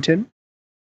Hillary Clinton,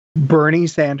 Bernie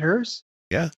Sanders.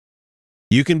 Yeah.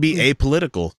 You can be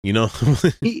apolitical,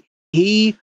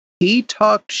 he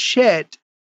talked shit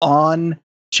on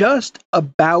just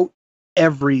about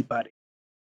everybody.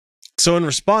 So in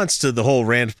response to the whole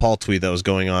Rand Paul tweet that was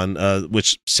going on,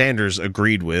 which Sanders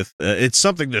agreed with, it's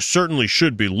something that certainly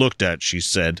should be looked at, she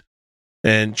said.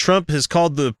 And Trump has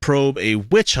called the probe a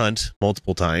witch hunt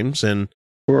multiple times, and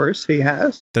of course he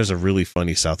has. There's a really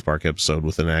funny South Park episode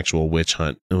with an actual witch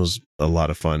hunt. It was a lot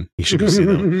of fun. You should go see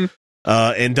them.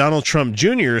 And Donald Trump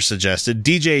Jr. suggested,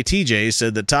 DJ TJ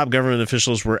said that top government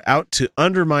officials were out to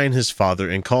undermine his father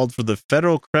and called for the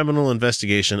federal criminal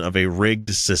investigation of a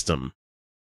rigged system.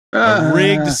 A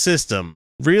rigged system.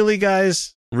 Really,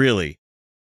 guys? Really?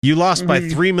 You lost by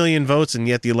 3 million votes, and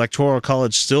yet the Electoral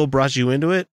College still brought you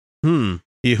into it?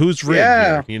 Yeah, who's rigged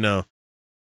here? You know.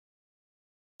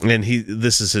 And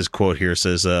this is his quote here,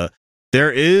 says,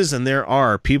 there is and there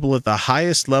are people at the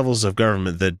highest levels of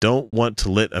government that don't want to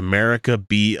let America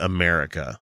be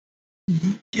America.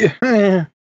 Yeah.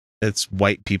 It's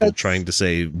white people trying to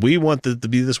say, we want it to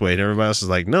be this way. And everybody else is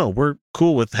like, no, we're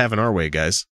cool with having our way,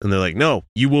 guys. And they're like, no,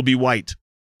 you will be white.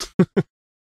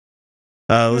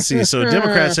 Let's see. So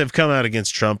Democrats have come out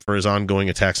against Trump for his ongoing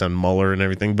attacks on Mueller and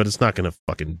everything, but it's not going to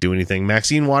fucking do anything.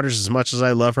 Maxine Waters, as much as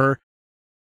I love her,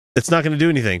 it's not going to do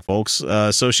anything, folks.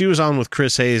 So she was on with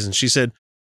Chris Hayes, and she said,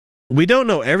 we don't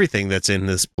know everything that's in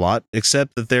this plot,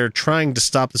 except that they're trying to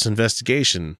stop this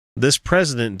investigation. This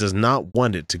president does not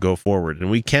want it to go forward,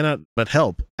 and we cannot but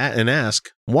help and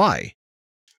ask why.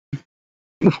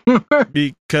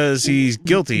 Because he's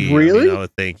guilty. Really? I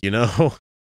would think, you know.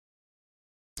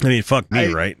 I mean, fuck me,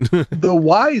 right? The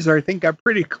whys, I think, are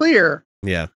pretty clear.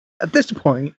 Yeah. At this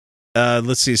point.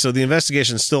 Let's see. So the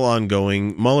investigation is still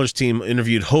ongoing. Mueller's team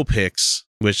interviewed Hope Hicks,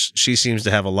 which she seems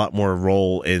to have a lot more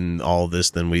role in all of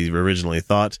this than we originally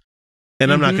thought.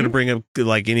 And I'm not going to bring up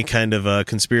like any kind of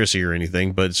conspiracy or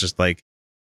anything, but it's just like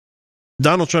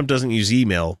Donald Trump doesn't use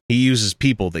email. He uses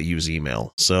people that use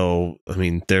email. So, I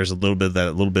mean, there's a little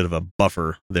bit of a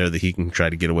buffer there that he can try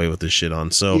to get away with this shit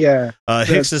on. So, yeah,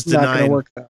 Hicks has denied.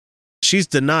 She's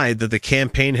denied that the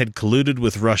campaign had colluded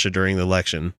with Russia during the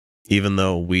election, even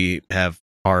though we have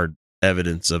hard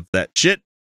evidence of that shit.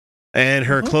 And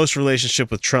her close relationship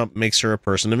with Trump makes her a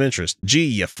person of interest. Gee,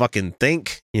 you fucking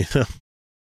think? You know?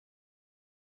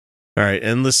 All right,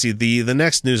 and let's see, the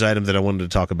next news item that I wanted to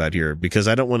talk about here, because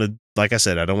I don't want to, like I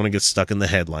said, I don't want to get stuck in the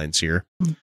headlines here.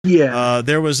 Yeah.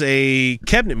 There was a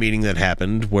cabinet meeting that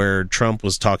happened where Trump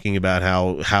was talking about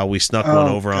how we snuck one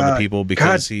over on the people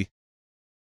because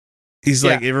he's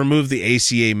like, it removed the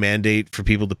ACA mandate for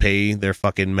people to pay their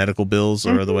fucking medical bills,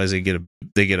 or otherwise they get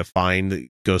a fine that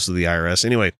goes to the IRS.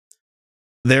 Anyway,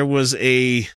 there was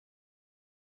a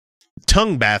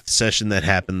tongue bath session that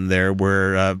happened there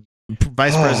where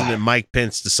Vice President Mike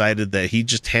Pence decided that he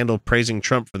just handled praising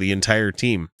Trump for the entire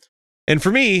team. And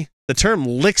for me, the term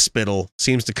lickspittle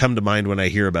seems to come to mind when I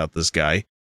hear about this guy.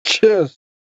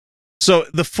 So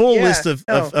the full list of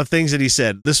things that he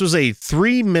said, this was a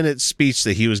 3-minute speech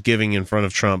that he was giving in front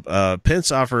of Trump. Pence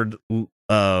offered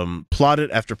plaudit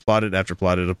after plaudit after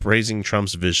plaudit of praising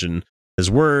Trump's vision,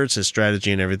 his words, his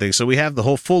strategy, and everything. So we have the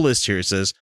whole full list here. It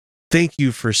says, thank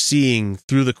you for seeing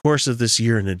through the course of this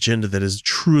year an agenda that is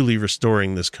truly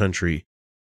restoring this country.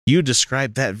 You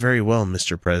described that very well,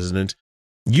 Mr. President.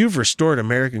 You've restored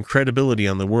American credibility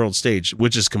on the world stage,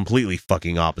 which is completely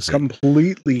fucking opposite.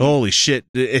 Completely. Holy shit.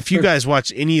 If you guys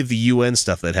watch any of the UN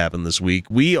stuff that happened this week,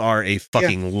 we are a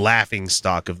fucking laughing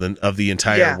stock of the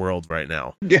entire world right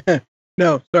now. Yeah.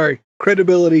 No, sorry.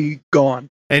 Credibility gone.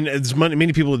 And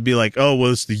many people would be like, oh,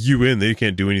 well, it's the UN. They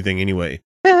can't do anything anyway.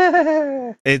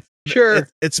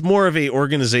 It's more of a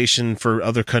organization for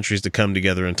other countries to come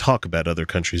together and talk about other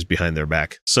countries behind their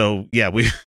back. So yeah,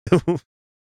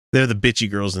 they're the bitchy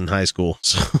girls in high school.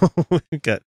 So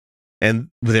and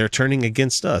they're turning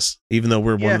against us, even though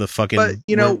we're one of the fucking, but,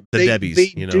 you know, the Debbies.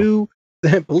 They do,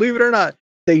 believe it or not,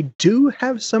 they do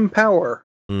have some power.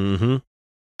 Mm-hmm.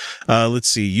 Let's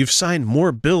see. You've signed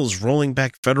more bills rolling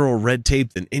back federal red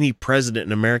tape than any president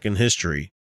in American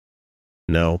history.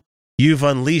 No. You've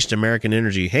unleashed American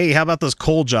energy. Hey, how about those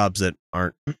coal jobs that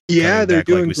aren't? Yeah, they're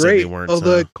doing great. All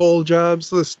the coal jobs,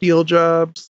 the steel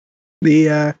jobs,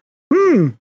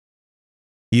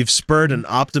 You've spurred an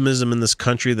optimism in this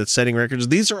country that's setting records.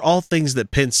 These are all things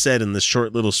that Pence said in this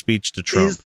short little speech to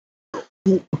Trump.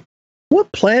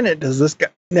 What planet does this guy?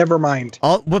 Never mind.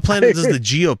 What planet does the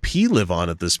GOP live on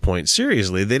at this point?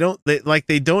 Seriously, they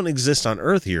don't exist on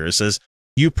Earth here. It says,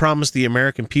 you promised the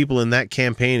American people in that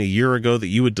campaign a year ago that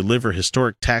you would deliver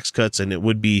historic tax cuts and it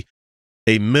would be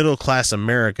a middle-class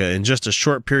America in just a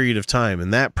short period of time,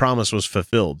 and that promise was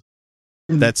fulfilled.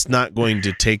 That's not going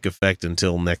to take effect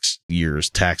until next year's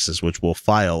taxes, which we'll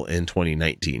file in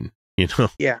 2019. You know?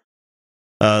 Yeah.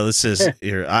 This says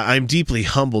here, I'm deeply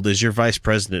humbled as your vice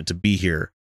president to be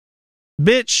here.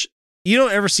 Bitch, you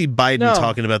don't ever see Biden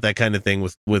talking about that kind of thing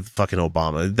with fucking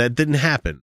Obama. That didn't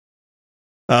happen.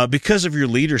 Because of your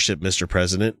leadership, Mr.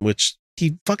 President, which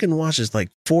he fucking watches like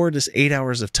 4 to 8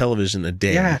 hours of television a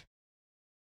day. Yeah.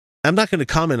 I'm not going to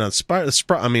comment on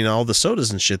all the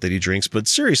sodas and shit that he drinks, but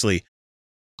seriously,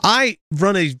 I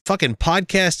run a fucking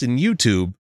podcast and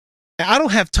YouTube. I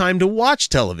don't have time to watch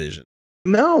television.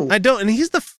 No. I don't. And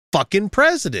he's the fucking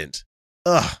president.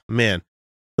 Ugh, man.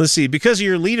 Let's see. Because of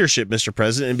your leadership, Mr.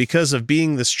 President, and because of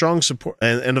being the strong support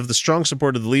and of the strong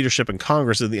support of the leadership in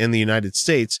Congress in the United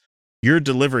States, you're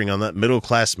delivering on that middle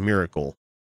class miracle.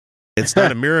 It's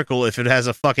not a miracle if it has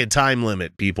a fucking time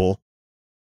limit, people.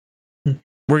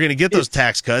 We're going to get those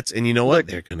tax cuts, and you know what?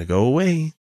 They're going to go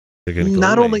away. They're going to go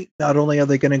away. Not only are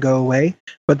they going to go away,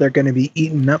 but they're going to be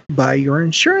eaten up by your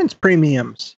insurance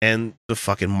premiums. And the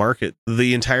fucking market,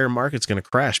 the entire market's going to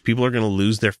crash. People are going to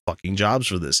lose their fucking jobs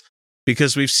for this.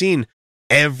 Because we've seen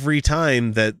every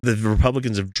time that the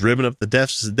Republicans have driven up the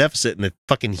deficit in a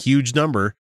fucking huge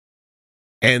number,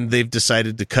 and they've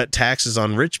decided to cut taxes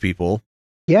on rich people.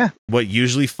 Yeah. What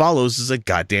usually follows is a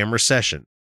goddamn recession.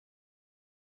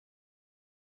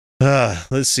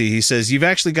 Let's see. He says, you've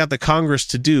actually got the Congress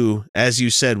to do, as you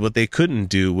said, what they couldn't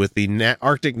do with the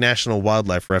Arctic National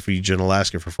Wildlife Refuge in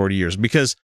Alaska for 40 years.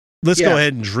 Because let's go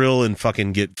ahead and drill and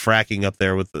fucking get fracking up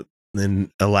there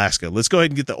in Alaska. Let's go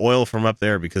ahead and get the oil from up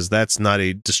there, because that's not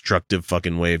a destructive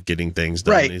fucking way of getting things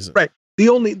done. Right. The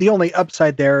only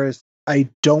upside there is I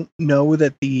don't know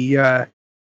that the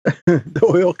the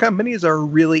oil companies are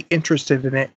really interested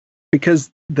in it, because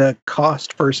the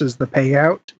cost versus the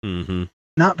payout,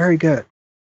 not very good.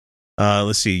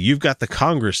 Let's see. You've got the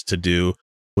Congress to do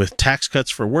with tax cuts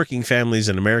for working families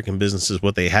and American businesses,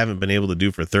 what they haven't been able to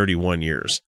do for 31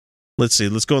 years. Let's see.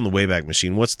 Let's go in the Wayback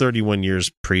Machine. What's 31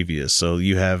 years previous? So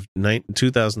you have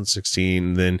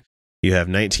 2016, then you have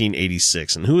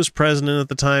 1986. And who was president at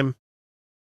the time?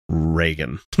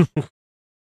 Reagan.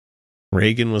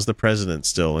 Reagan was the president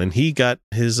still, and he got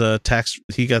his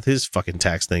his fucking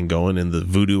tax thing going, and the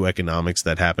voodoo economics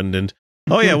that happened. And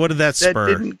what did that spur?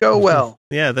 That didn't go well.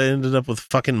 Yeah, they ended up with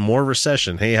fucking more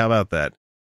recession. Hey, how about that?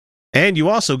 And you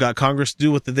also got Congress to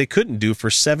do what they couldn't do for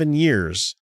 7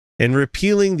 years, in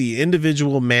repealing the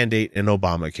individual mandate in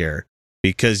Obamacare,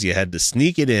 because you had to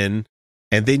sneak it in,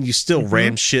 and then you still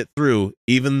ran shit through,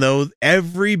 even though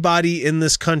everybody in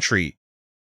this country,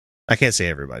 I can't say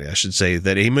everybody, I should say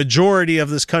that a majority of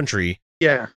this country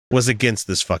was against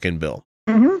this fucking bill.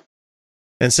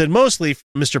 And said, mostly,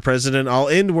 Mr. President, I'll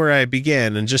end where I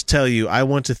began and just tell you, I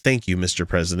want to thank you, Mr.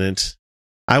 President.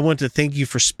 I want to thank you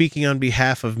for speaking on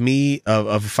behalf of me,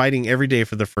 of fighting every day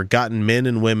for the forgotten men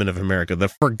and women of America. The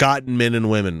forgotten men and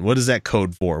women. What is that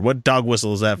code for? What dog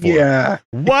whistle is that for? Yeah.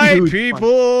 White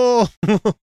people!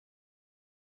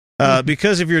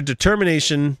 Because of your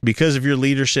determination, because of your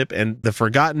leadership, and the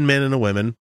forgotten men and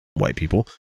women, white people,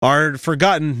 are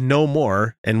forgotten no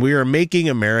more, and we are making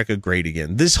America great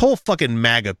again. This whole fucking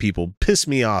MAGA people piss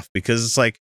me off, because it's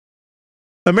like,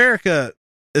 America,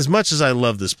 as much as I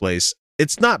love this place,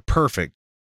 it's not perfect,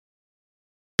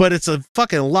 but it's a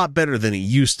fucking lot better than it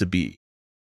used to be.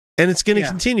 And it's going to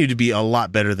continue to be a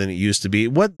lot better than it used to be.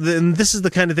 And this is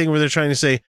the kind of thing where they're trying to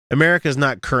say, America is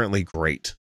not currently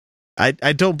great. I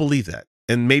don't believe that.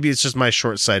 And maybe it's just my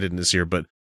short-sightedness here, but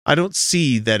I don't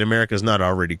see that America is not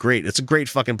already great. It's a great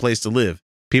fucking place to live.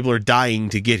 People are dying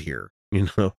to get here, you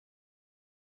know.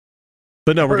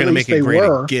 But no, we're going to make it great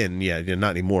again. Yeah,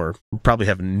 not anymore. We'll probably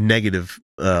have negative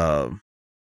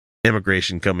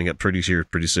immigration coming up pretty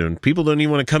soon. People don't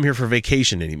even want to come here for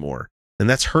vacation anymore, and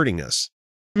that's hurting us.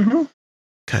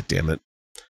 God damn it.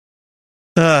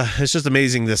 It's just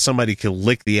amazing that somebody could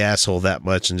lick the asshole that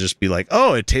much and just be like,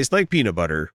 oh, it tastes like peanut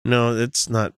butter. No, it's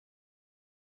not.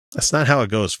 That's not how it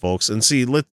goes, folks. And see,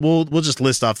 we'll just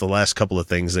list off the last couple of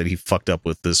things that he fucked up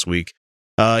with this week.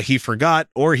 He forgot,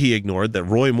 or he ignored, that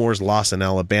Roy Moore's lost in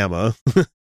Alabama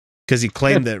because he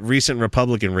claimed that recent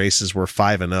Republican races were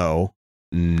 5-0.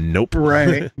 Nope.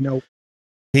 Right. Nope.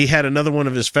 He had another one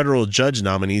of his federal judge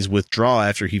nominees withdraw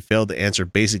after he failed to answer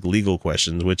basic legal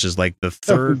questions, which is like the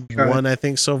third one, I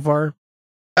think, so far.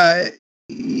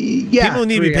 Yeah. People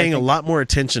need to be paying a lot more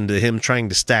attention to him trying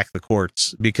to stack the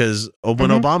courts, because when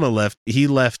Obama left, he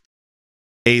left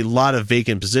a lot of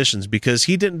vacant positions because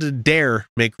he didn't dare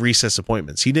make recess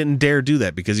appointments. He didn't dare do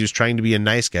that because he was trying to be a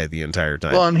nice guy the entire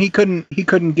time. Well, and he couldn't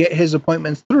get his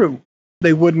appointments through.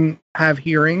 They wouldn't have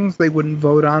hearings. They wouldn't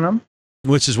vote on them.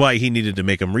 Which is why he needed to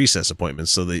make them recess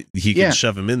appointments so that he could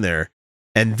shove them in there.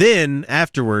 And then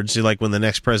afterwards, like when the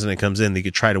next president comes in, they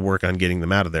could try to work on getting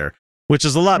them out of there, which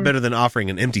is a lot better than offering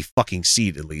an empty fucking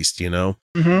seat, at least, you know?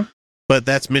 But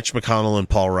that's Mitch McConnell and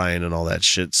Paul Ryan and all that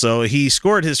shit. So he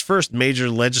scored his first major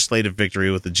legislative victory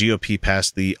with the GOP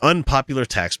passed the unpopular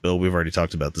tax bill. We've already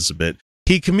talked about this a bit.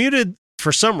 He commuted,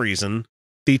 for some reason,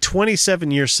 the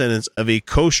 27-year sentence of a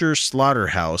kosher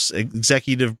slaughterhouse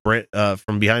executive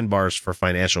from behind bars for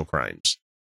financial crimes.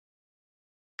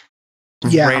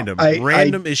 Yeah,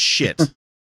 Random is shit.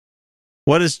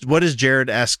 What does Jared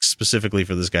ask specifically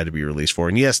for this guy to be released for?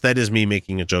 And yes, that is me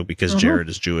making a joke because Jared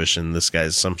is Jewish and this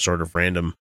guy's some sort of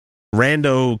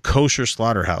rando kosher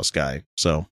slaughterhouse guy.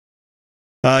 So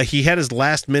he had his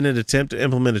last minute attempt to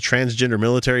implement a transgender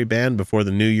military ban before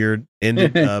the new year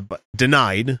ended, but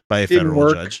denied by a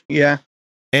federal judge. Yeah.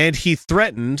 And he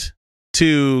threatened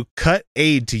to cut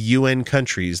aid to UN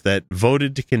countries that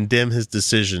voted to condemn his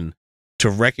decision to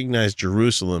recognize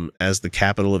Jerusalem as the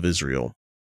capital of Israel.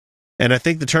 And I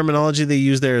think the terminology they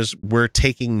use there is we're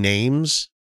taking names.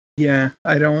 Yeah,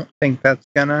 I don't think that's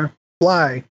gonna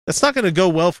fly. That's not gonna go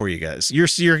well for you guys. You're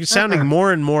sounding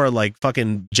more and more like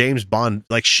fucking James Bond,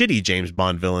 like shitty James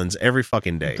Bond villains every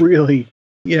fucking day. Really?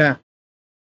 Yeah.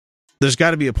 There's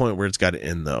got to be a point where it's got to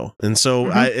end, though. And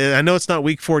so I know it's not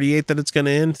week 48 that it's going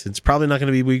to end. It's probably not going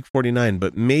to be week 49,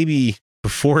 but maybe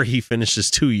before he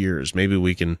finishes 2 years, maybe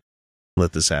we can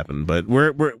let this happen. But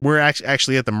we're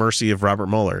actually at the mercy of Robert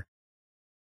Mueller.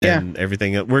 And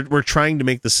everything. We're trying to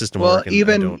make the system work.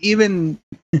 Well, even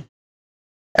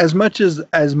as much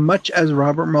as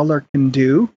Robert Mueller can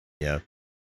do,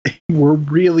 we're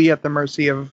really at the mercy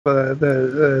of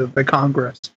the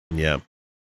Congress. Yeah,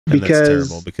 and because that's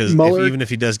terrible. Because Mueller, even if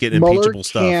he does get impeachable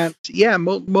stuff,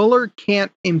 Mueller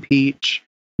can't impeach.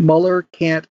 Mueller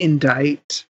can't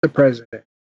indict the president.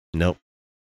 Nope,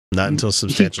 not until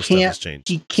substantial stuff has changed.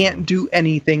 He can't do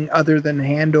anything other than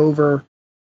hand over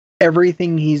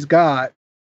everything he's got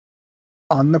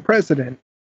on the president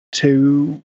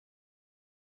to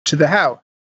the House.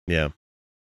 Yeah.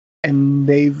 And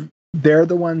they're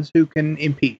the ones who can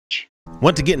impeach.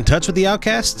 Want to get in touch with the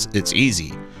Outcasts? It's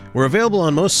easy. We're available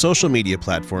on most social media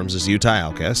platforms as Utah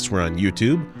Outcasts. We're on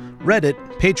YouTube, Reddit,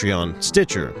 Patreon,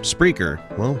 Stitcher, Spreaker,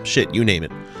 well, shit, you name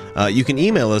it. You can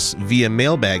email us via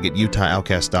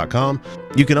mailbag@utahoutcast.com.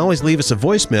 You can always leave us a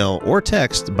voicemail or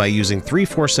text by using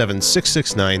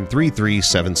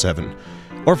 347-669-3377.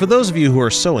 Or for those of you who are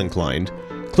so inclined,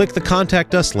 click the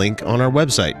Contact Us link on our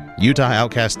website,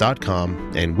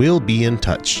 utahoutcast.com, and we'll be in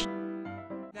touch.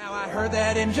 Now I heard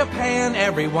that in Japan,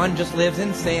 everyone just lives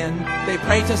in sin. They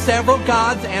pray to several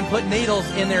gods and put needles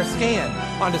in their skin.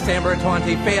 On December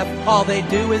 25th, all they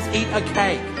do is eat a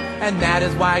cake. And that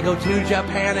is why I go to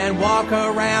Japan and walk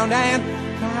around and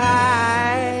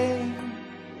pray.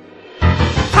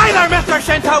 Hi there, Mr.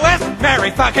 Shintoist! Merry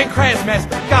fucking Christmas!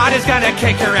 God is gonna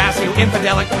kick your ass, you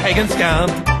infidelic pagan scum!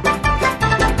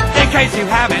 In case you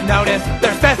haven't noticed,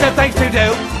 there's festive things to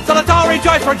do, so let's all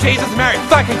rejoice for Jesus. Merry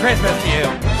fucking Christmas to you!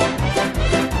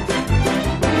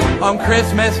 On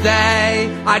Christmas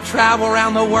Day, I travel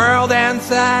around the world and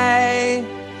say,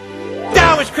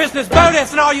 now it's Christmas bonus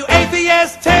and all you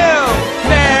atheists too!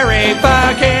 Merry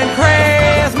fucking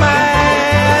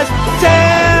Christmas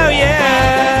to you!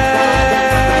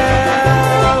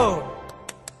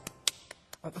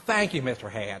 Thank you, Mr.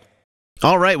 Had.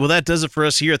 All right, well, that does it for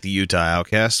us here at the Utah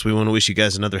Outcasts. We want to wish you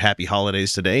guys another happy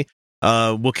holidays today.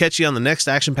 We'll catch you on the next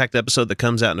action-packed episode that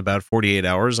comes out in about 48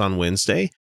 hours on Wednesday.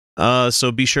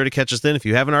 So be sure to catch us then. If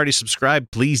you haven't already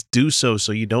subscribed, please do so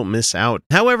you don't miss out.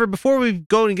 However, before we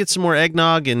go and get some more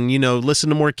eggnog and, listen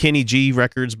to more Kenny G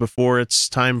records before it's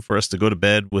time for us to go to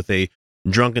bed with a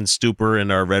drunken stupor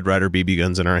and our Red Ryder BB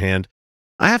guns in our hand,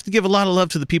 I have to give a lot of love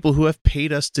to the people who have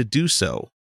paid us to do so.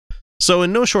 So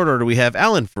in no short order, we have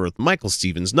Alan Firth, Michael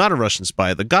Stevens, Not a Russian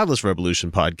Spy, The Godless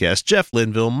Revolution Podcast, Jeff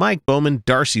Linville, Mike Bowman,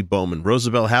 Darcy Bowman,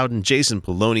 Rosabelle Howden, Jason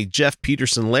Poloni, Jeff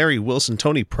Peterson, Larry Wilson,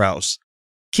 Tony Prouse,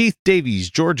 Keith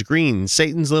Davies, George Green,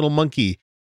 Satan's Little Monkey,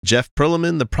 Jeff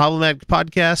Perlman, The Problem Addict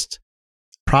Podcast,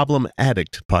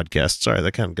 sorry,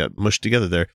 that kind of got mushed together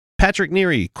there, Patrick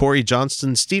Neary, Corey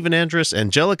Johnston, Stephen Andrus,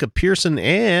 Angelica Pearson,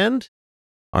 and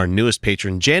our newest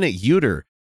patron, Janet Uter,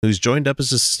 who's joined up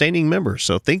as a sustaining member.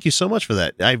 So thank you so much for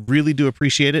that. I really do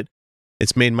appreciate it.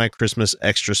 It's made my Christmas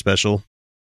extra special.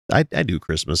 I do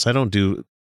Christmas. I do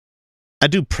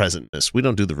presentness. We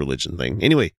don't do the religion thing.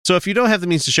 Anyway, so if you don't have the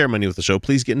means to share money with the show,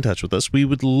 please get in touch with us. We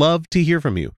would love to hear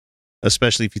from you,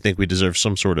 especially if you think we deserve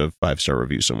some sort of 5-star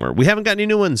review somewhere. We haven't got any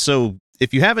new ones, so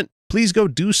if you haven't, please go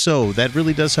do so. That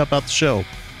really does help out the show.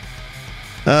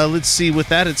 Let's see. With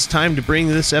that, it's time to bring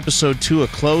this episode to a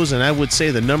close, and I would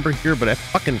say the number here, but I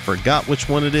fucking forgot which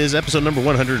one it is. Episode number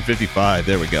 155.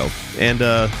 There we go. And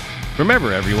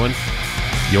remember, everyone,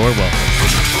 you're welcome.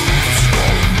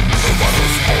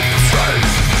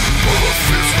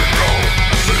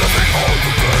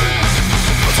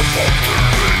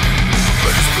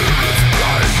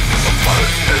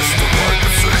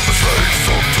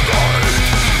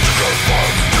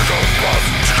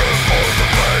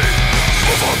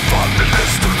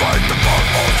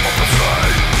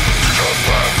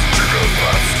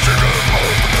 Chicken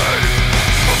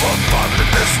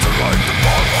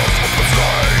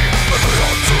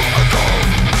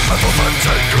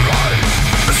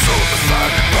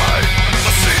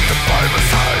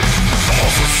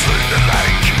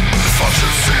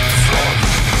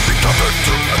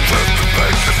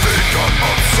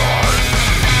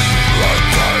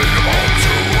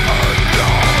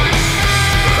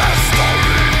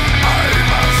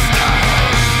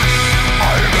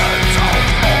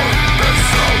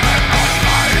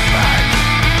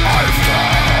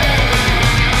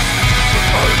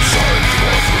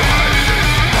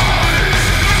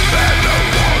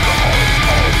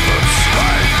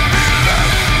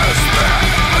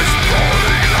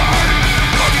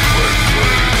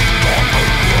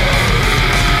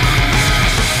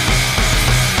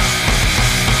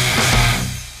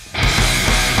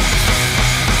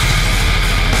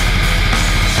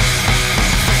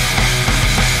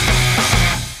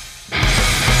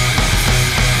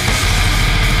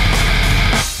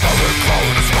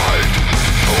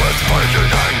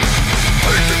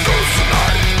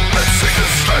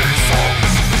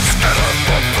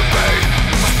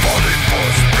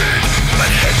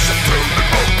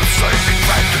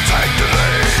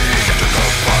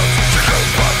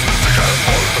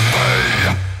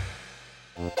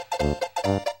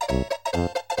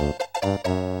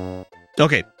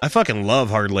Okay, I fucking love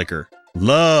hard liquor.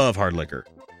 Love hard liquor.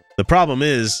 The problem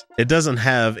is it doesn't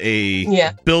have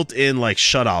a built-in like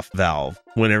shut-off valve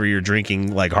whenever you're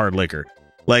drinking like hard liquor.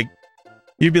 Like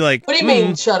you'd be like, what do you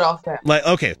mean shut off that? Like,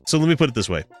 okay, so let me put it this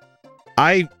way.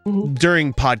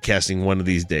 During podcasting one of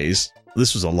these days,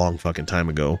 this was a long fucking time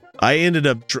ago, I ended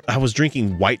up, I was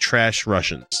drinking white trash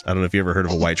Russians. I don't know if you ever heard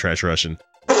of a white trash Russian.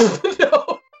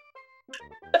 No.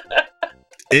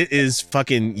 It is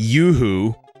fucking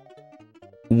Yoo-hoo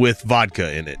with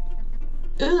vodka in it.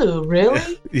 Ooh,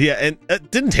 really? Yeah, and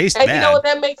it didn't taste and bad. You know what?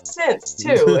 That makes sense,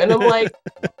 too. And I'm like,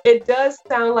 it does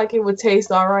sound like it would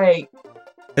taste all right.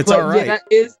 It's all right.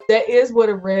 Yeah, that is what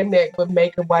a redneck would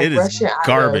make a white Russian. It is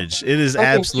garbage. It is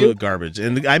absolute garbage.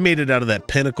 And I made it out of that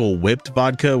Pinnacle whipped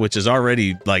vodka, which is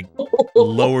already like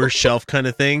lower shelf kind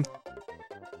of thing.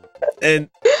 And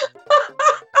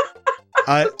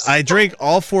I drank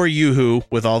all 4 Yoo-hoo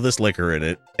with all this liquor in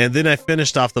it, and then I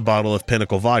finished off the bottle of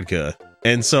Pinnacle vodka.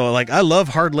 And so, like, I love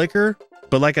hard liquor,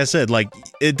 but like I said, like,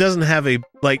 it doesn't have a,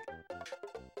 like,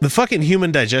 the fucking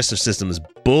human digestive system is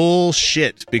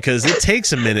bullshit because it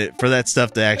takes a minute for that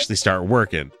stuff to actually start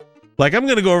working. Like, I'm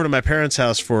going to go over to my parents'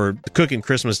 house for cooking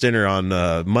Christmas dinner on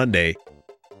Monday,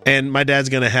 and my dad's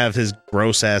going to have his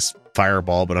gross-ass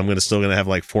Fireball, but I'm still going to have,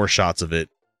 like, 4 shots of it.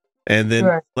 And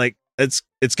then, like, it's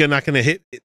not going to hit.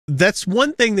 That's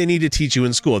one thing they need to teach you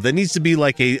in school. That needs to be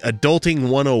like a adulting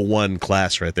 101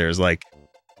 class right there. Is like,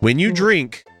 when you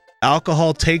drink,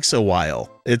 alcohol takes a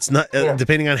while. It's not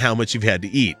depending on how much you've had to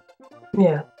eat.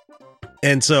 Yeah.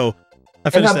 And so I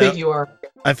finished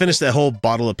I finished that whole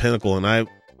bottle of Pinnacle, and I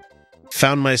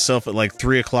found myself at like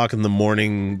 3:00 in the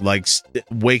morning, like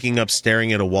waking up,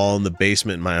 staring at a wall in the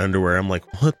basement in my underwear. I'm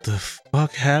like, what the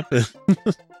fuck happened?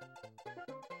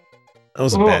 That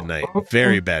was a bad night.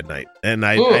 Very bad night. And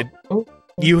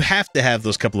you have to have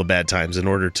those couple of bad times in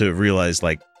order to realize,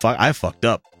 like, fuck, I fucked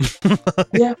up.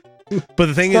 Yeah. But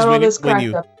the thing is,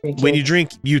 when you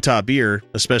drink Utah beer,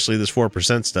 especially this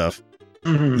 4% stuff,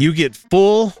 you get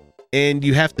full and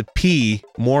you have to pee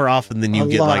more often than you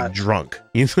get like drunk.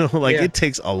 You know, like it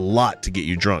takes a lot to get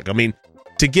you drunk. I mean,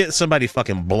 to get somebody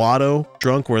fucking blotto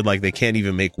drunk where like they can't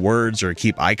even make words or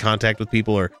keep eye contact with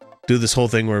people or do this whole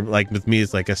thing where like with me,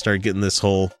 it's like I started getting this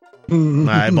whole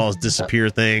my eyeballs disappear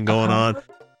thing going on.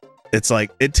 It's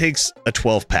like it takes a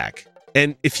 12-pack.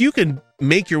 And if you can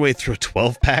make your way through a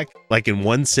 12-pack like in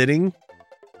one sitting,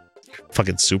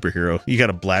 fucking superhero. You got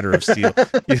a bladder of steel.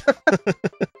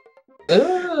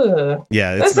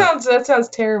 Yeah, that sounds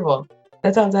terrible.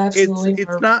 That sounds absolutely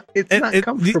it's not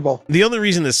comfortable. The only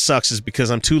reason this sucks is because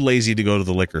I'm too lazy to go to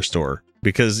the liquor store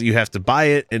because you have to buy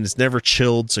it and it's never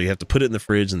chilled, so you have to put it in the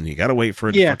fridge and you got to wait for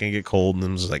it to fucking get cold. And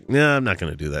I'm just like, nah, I'm not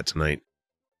going to do that tonight.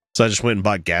 So I just went and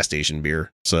bought gas station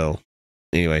beer. So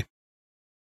anyway.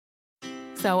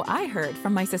 So I heard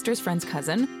from my sister's friend's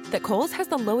cousin that Kohl's has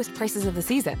the lowest prices of the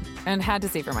season and had to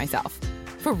see for myself.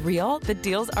 For real, the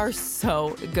deals are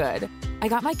so good. I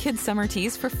got my kids' summer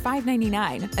tees for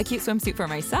 $5.99, a cute swimsuit for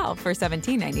myself for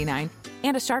 $17.99,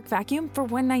 and a Shark vacuum for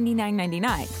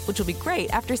 $199.99, which will be great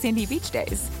after Sandy Beach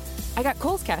days. I got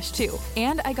Kohl's Cash too,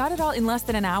 and I got it all in less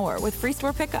than an hour with free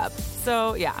store pickup.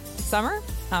 So yeah, summer,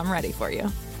 I'm ready for you.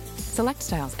 Select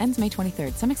styles ends May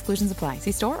 23rd. Some exclusions apply.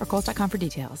 See store or Kohl's.com for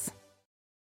details.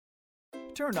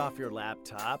 Turn off your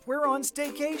laptop. We're on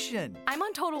staycation. I'm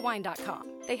on TotalWine.com.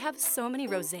 They have so many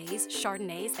rosés,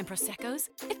 Chardonnays, and Prosecco's.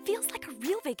 It feels like a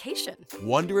real vacation.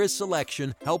 Wondrous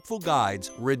selection, helpful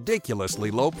guides,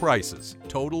 ridiculously low prices.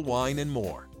 Total Wine and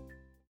more.